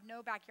we have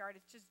no backyard.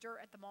 It's just dirt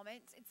at the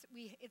moment.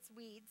 It's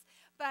weeds.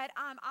 But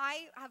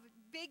I have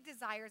big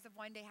desires of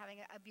one day having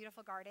a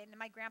beautiful garden. And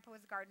my grandpa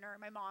was a gardener,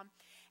 and my mom.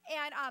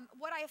 And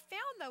what I have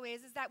found, though,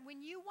 is that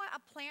when you want a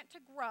plant to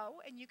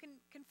grow, and you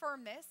can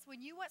confirm this, when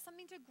you want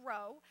something to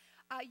grow,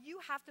 you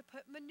have to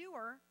put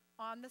manure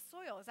on the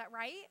soil. Is that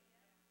right?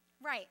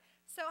 Right.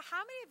 So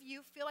how many of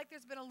you feel like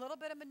there's been a little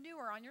bit of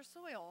manure on your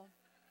soil?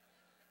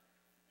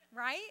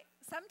 Right?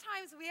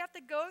 Sometimes we have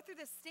to go through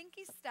the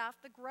stinky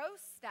stuff, the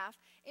gross stuff,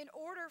 in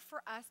order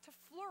for us to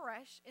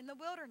flourish in the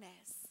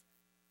wilderness.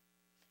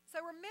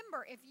 So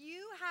remember, if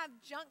you have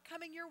junk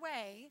coming your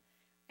way,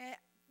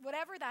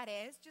 whatever that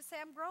is, just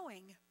say, I'm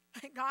growing.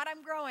 God,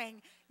 I'm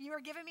growing. You are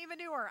giving me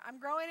manure.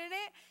 I'm growing in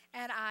it.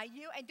 And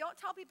don't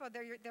tell people that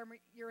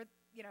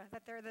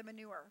they're the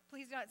manure.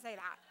 Please don't say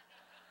that.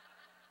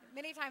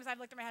 Many times I've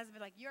looked at my husband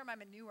and been like, you're my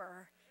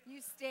manure. You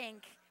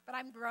stink, but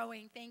I'm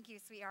growing. Thank you,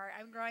 sweetheart.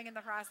 I'm growing in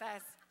the process.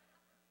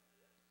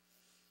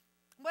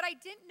 What I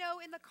didn't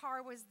know in the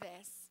car was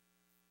this,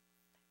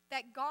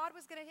 that God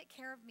was going to take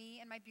care of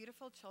me and my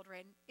beautiful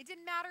children. It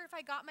didn't matter if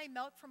I got my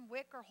milk from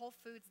WIC or Whole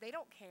Foods. They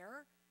don't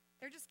care.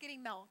 They're just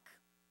getting milk,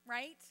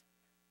 right?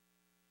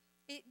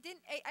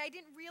 I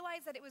didn't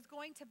realize that it was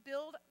going to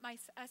build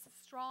us a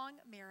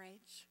strong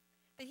marriage,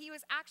 that he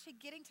was actually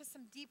getting to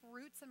some deep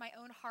roots in my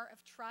own heart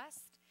of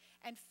trust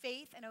and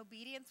faith and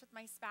obedience with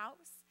my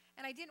spouse.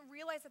 And I didn't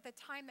realize at the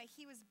time that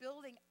he was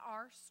building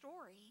our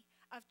story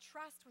of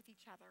trust with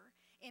each other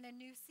in a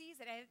new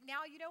season. And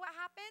now you know what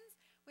happens?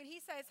 When he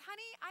says,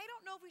 honey, I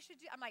don't know if we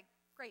should do, I'm like,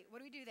 great, what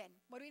do we do then?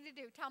 What do we need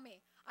to do? Tell me.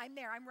 I'm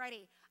there, I'm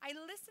ready. I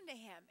listen to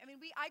him. I mean,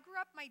 I grew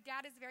up, my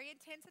dad is very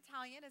intense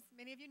Italian, as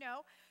many of you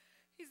know.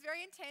 He's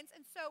very intense.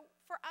 And so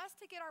for us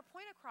to get our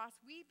point across,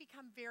 we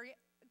become very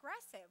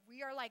aggressive.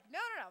 We are like, no.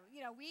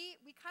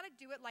 We kind of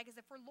do it like as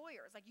if we're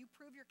lawyers. Like, you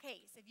prove your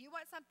case. If you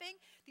want something,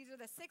 these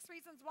are the 6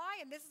 reasons why,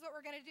 and this is what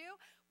we're going to do.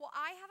 Well,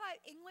 I have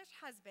an English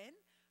husband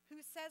who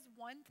says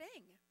one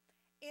thing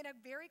in a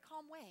very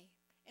calm way,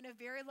 in a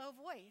very low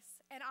voice.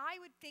 And I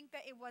would think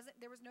that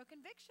there was no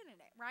conviction in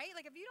it, right?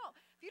 Like, if you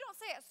don't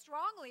say it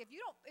strongly, if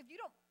you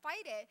don't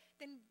fight it,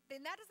 then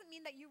that doesn't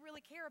mean that you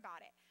really care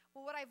about it.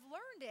 Well, what I've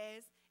learned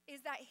is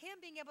that him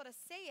being able to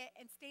say it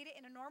and state it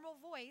in a normal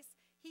voice,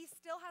 he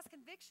still has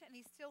conviction and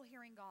he's still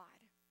hearing God.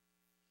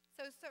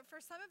 So for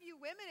some of you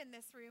women in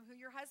this room who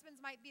your husbands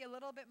might be a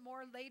little bit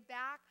more laid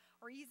back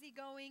or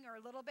easygoing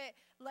or a little bit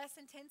less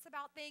intense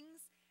about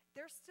things,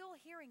 they're still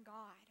hearing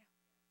God.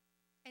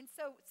 And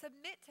so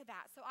submit to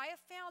that. So I have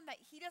found that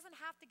he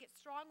doesn't have to get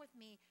strong with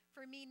me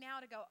for me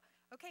now to go,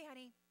 okay,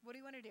 honey, what do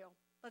you want to do?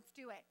 Let's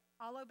do it.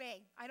 I'll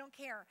obey. I don't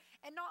care.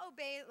 And not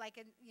obey like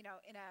in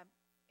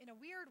a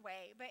weird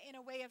way, but in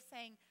a way of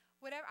saying,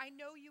 whatever, I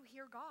know you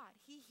hear God.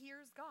 He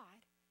hears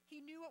God.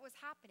 He knew what was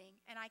happening,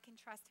 and I can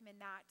trust him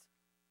in that.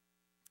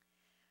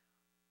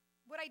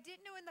 What I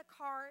didn't know in the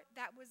car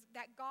that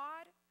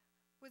God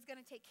was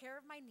going to take care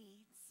of my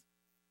needs,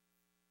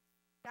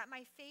 that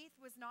my faith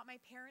was not my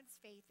parents'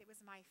 faith, it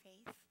was my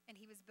faith, and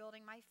he was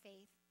building my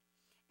faith,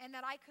 and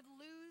that I could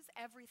lose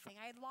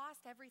everything. I had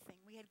lost everything.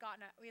 We had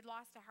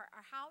lost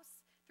our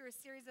house through a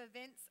series of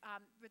events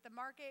with the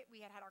market.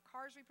 We had our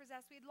cars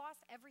repossessed. We had lost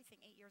everything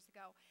 8 years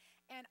ago.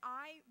 And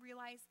I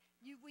realized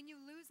when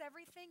you lose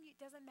everything, it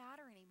doesn't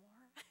matter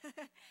anymore.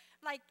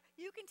 Like,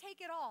 you can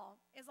take it all.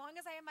 As long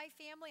as I have my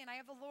family and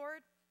I have the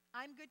Lord,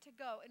 I'm good to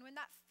go. And when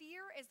that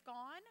fear is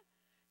gone,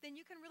 then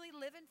you can really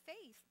live in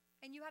faith.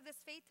 And you have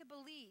this faith to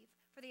believe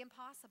for the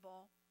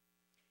impossible.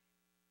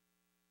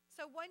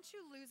 So once you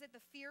lose it,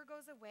 the fear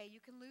goes away.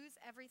 You can lose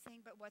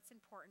everything but what's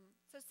important.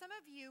 So some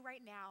of you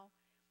right now,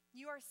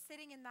 you are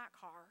sitting in that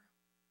car.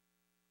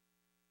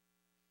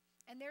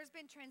 And there's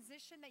been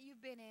transition that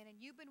you've been in,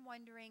 and you've been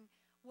wondering,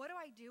 what do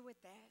I do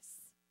with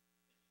this?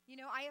 You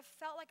know, I have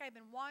felt like I've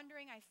been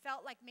wandering. I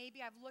felt like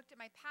maybe I've looked at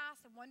my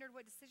past and wondered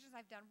what decisions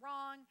I've done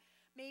wrong.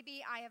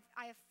 Maybe I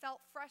have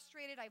felt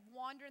frustrated. I've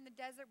wandered in the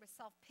desert with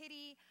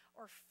self-pity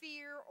or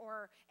fear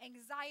or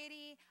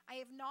anxiety. I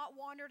have not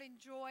wandered in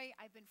joy.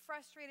 I've been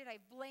frustrated.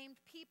 I've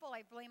blamed people.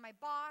 I blame my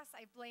boss.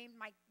 I blamed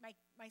my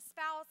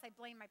spouse. I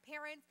blame my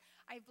parents.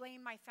 I blame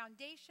my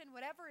foundation,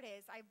 whatever it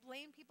is. I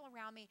blame people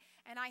around me,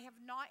 and I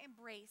have not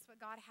embraced what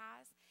God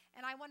has.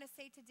 And I want to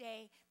say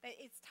today that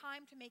it's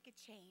time to make a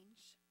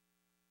change.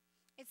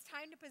 It's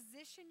time to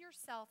position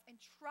yourself and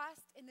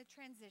trust in the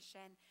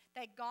transition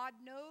that God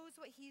knows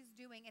what he's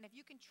doing. And if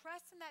you can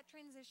trust in that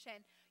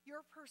transition,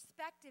 your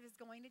perspective is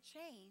going to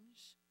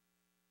change.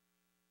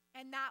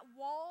 And that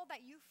wall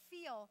that you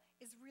feel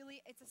is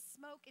really, it's a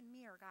smoke and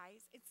mirror,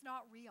 guys. It's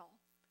not real.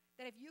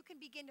 That if you can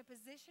begin to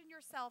position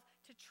yourself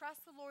to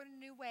trust the Lord in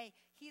a new way,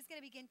 he's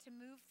going to begin to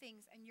move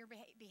things on your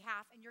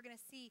behalf, and you're going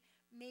to see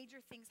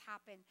major things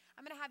happen.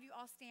 I'm going to have you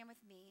all stand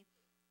with me.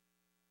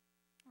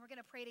 We're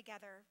going to pray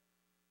together.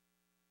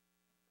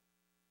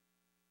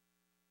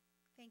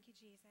 Thank you,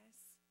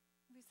 Jesus.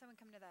 Maybe someone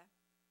come to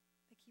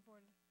the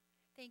keyboard.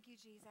 Thank you,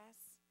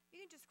 Jesus. You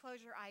can just close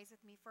your eyes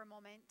with me for a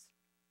moment.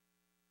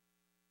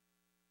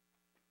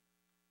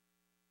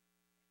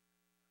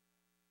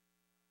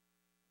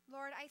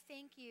 Lord, I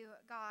thank you,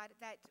 God,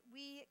 that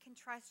we can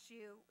trust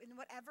you in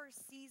whatever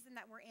season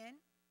that we're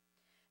in.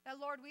 That,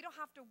 Lord, we don't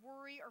have to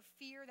worry or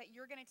fear that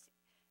you're going to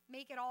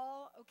make it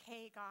all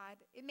okay, God.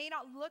 It may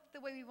not look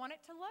the way we want it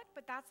to look,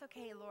 but that's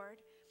okay,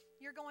 Lord.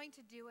 You're going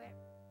to do it.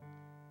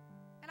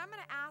 And I'm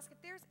going to ask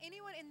if there's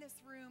anyone in this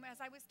room,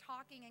 as I was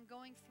talking and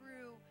going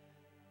through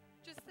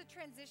just the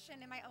transition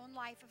in my own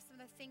life of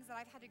some of the things that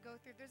I've had to go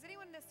through, if there's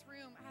anyone in this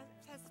room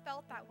has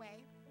felt that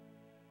way,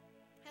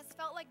 has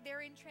felt like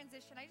they're in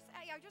transition, I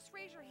just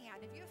raise your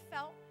hand. If you have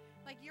felt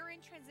like you're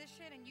in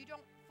transition and you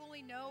don't fully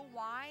know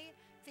why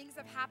things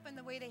have happened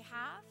the way they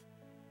have,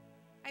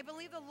 I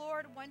believe the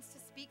Lord wants to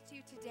speak to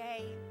you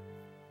today.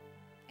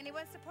 And he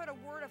wants to put a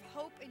word of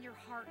hope in your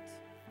heart,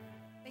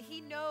 that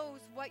he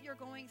knows what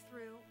you're going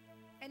through,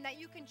 and that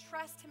you can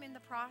trust him in the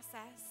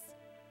process.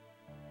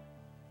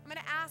 I'm going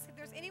to ask if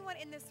there's anyone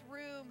in this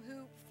room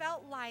who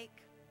felt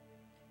like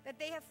that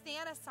they have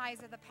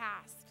fantasized of the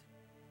past,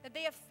 that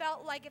they have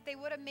felt like if they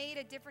would have made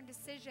a different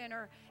decision,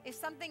 or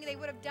if they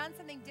would have done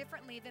something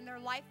differently, then their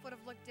life would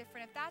have looked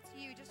different. If that's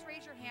you, just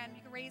raise your hand.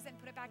 You can raise it and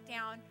put it back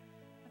down.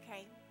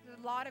 Okay, there's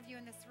a lot of you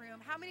in this room.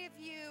 How many of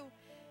you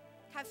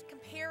have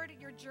compared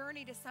your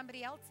journey to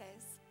somebody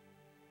else's?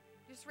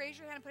 Just raise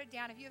your hand and put it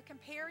down. If you have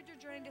compared your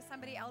journey to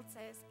somebody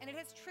else's and it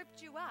has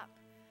tripped you up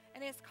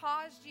and it has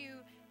caused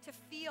you to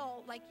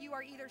feel like you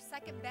are either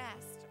second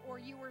best or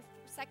you were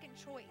second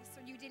choice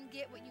or you didn't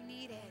get what you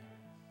needed.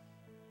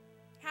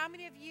 How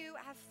many of you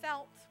have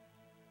felt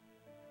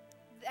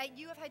that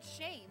you have had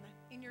shame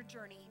in your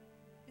journey?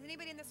 Has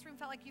anybody in this room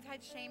felt like you've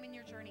had shame in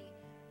your journey?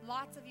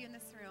 Lots of you in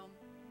this room.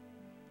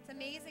 It's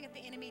amazing what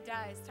the enemy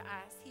does to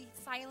us. He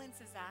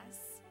silences us.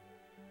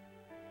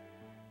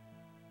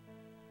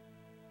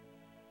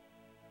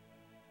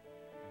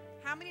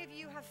 How many of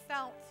you have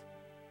felt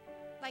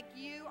like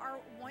you are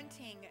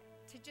wanting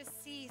to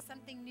just see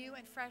something new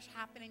and fresh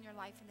happen in your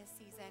life in this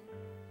season?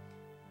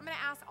 I'm going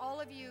to ask all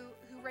of you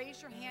who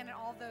raised your hand and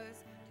all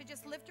those to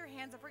just lift your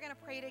hands up. We're going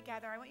to pray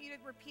together. I want you to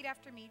repeat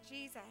after me.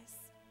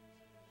 Jesus,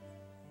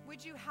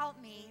 would you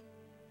help me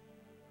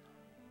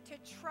to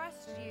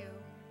trust you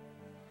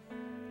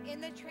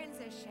in the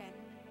transition,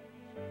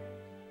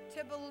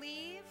 to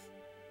believe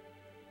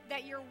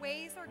that your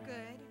ways are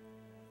good,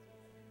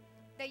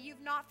 that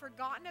you've not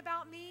forgotten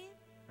about me,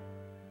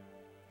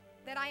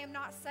 that I am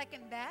not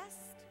second best,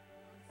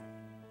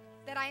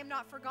 that I am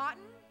not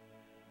forgotten,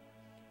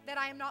 that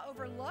I am not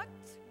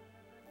overlooked.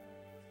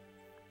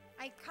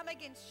 I come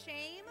against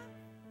shame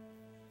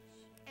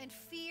and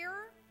fear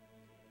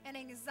and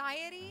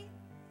anxiety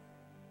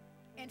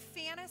and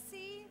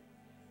fantasy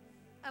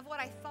of what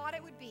I thought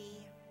it would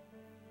be.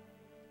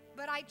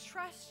 But I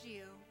trust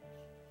you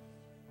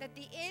that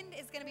the end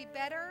is going to be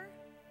better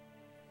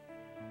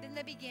than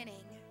the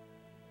beginning,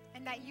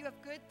 and that you have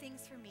good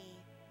things for me.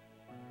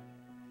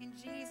 In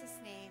Jesus'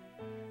 name,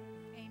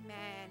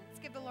 amen. Let's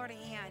give the Lord a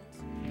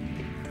hand.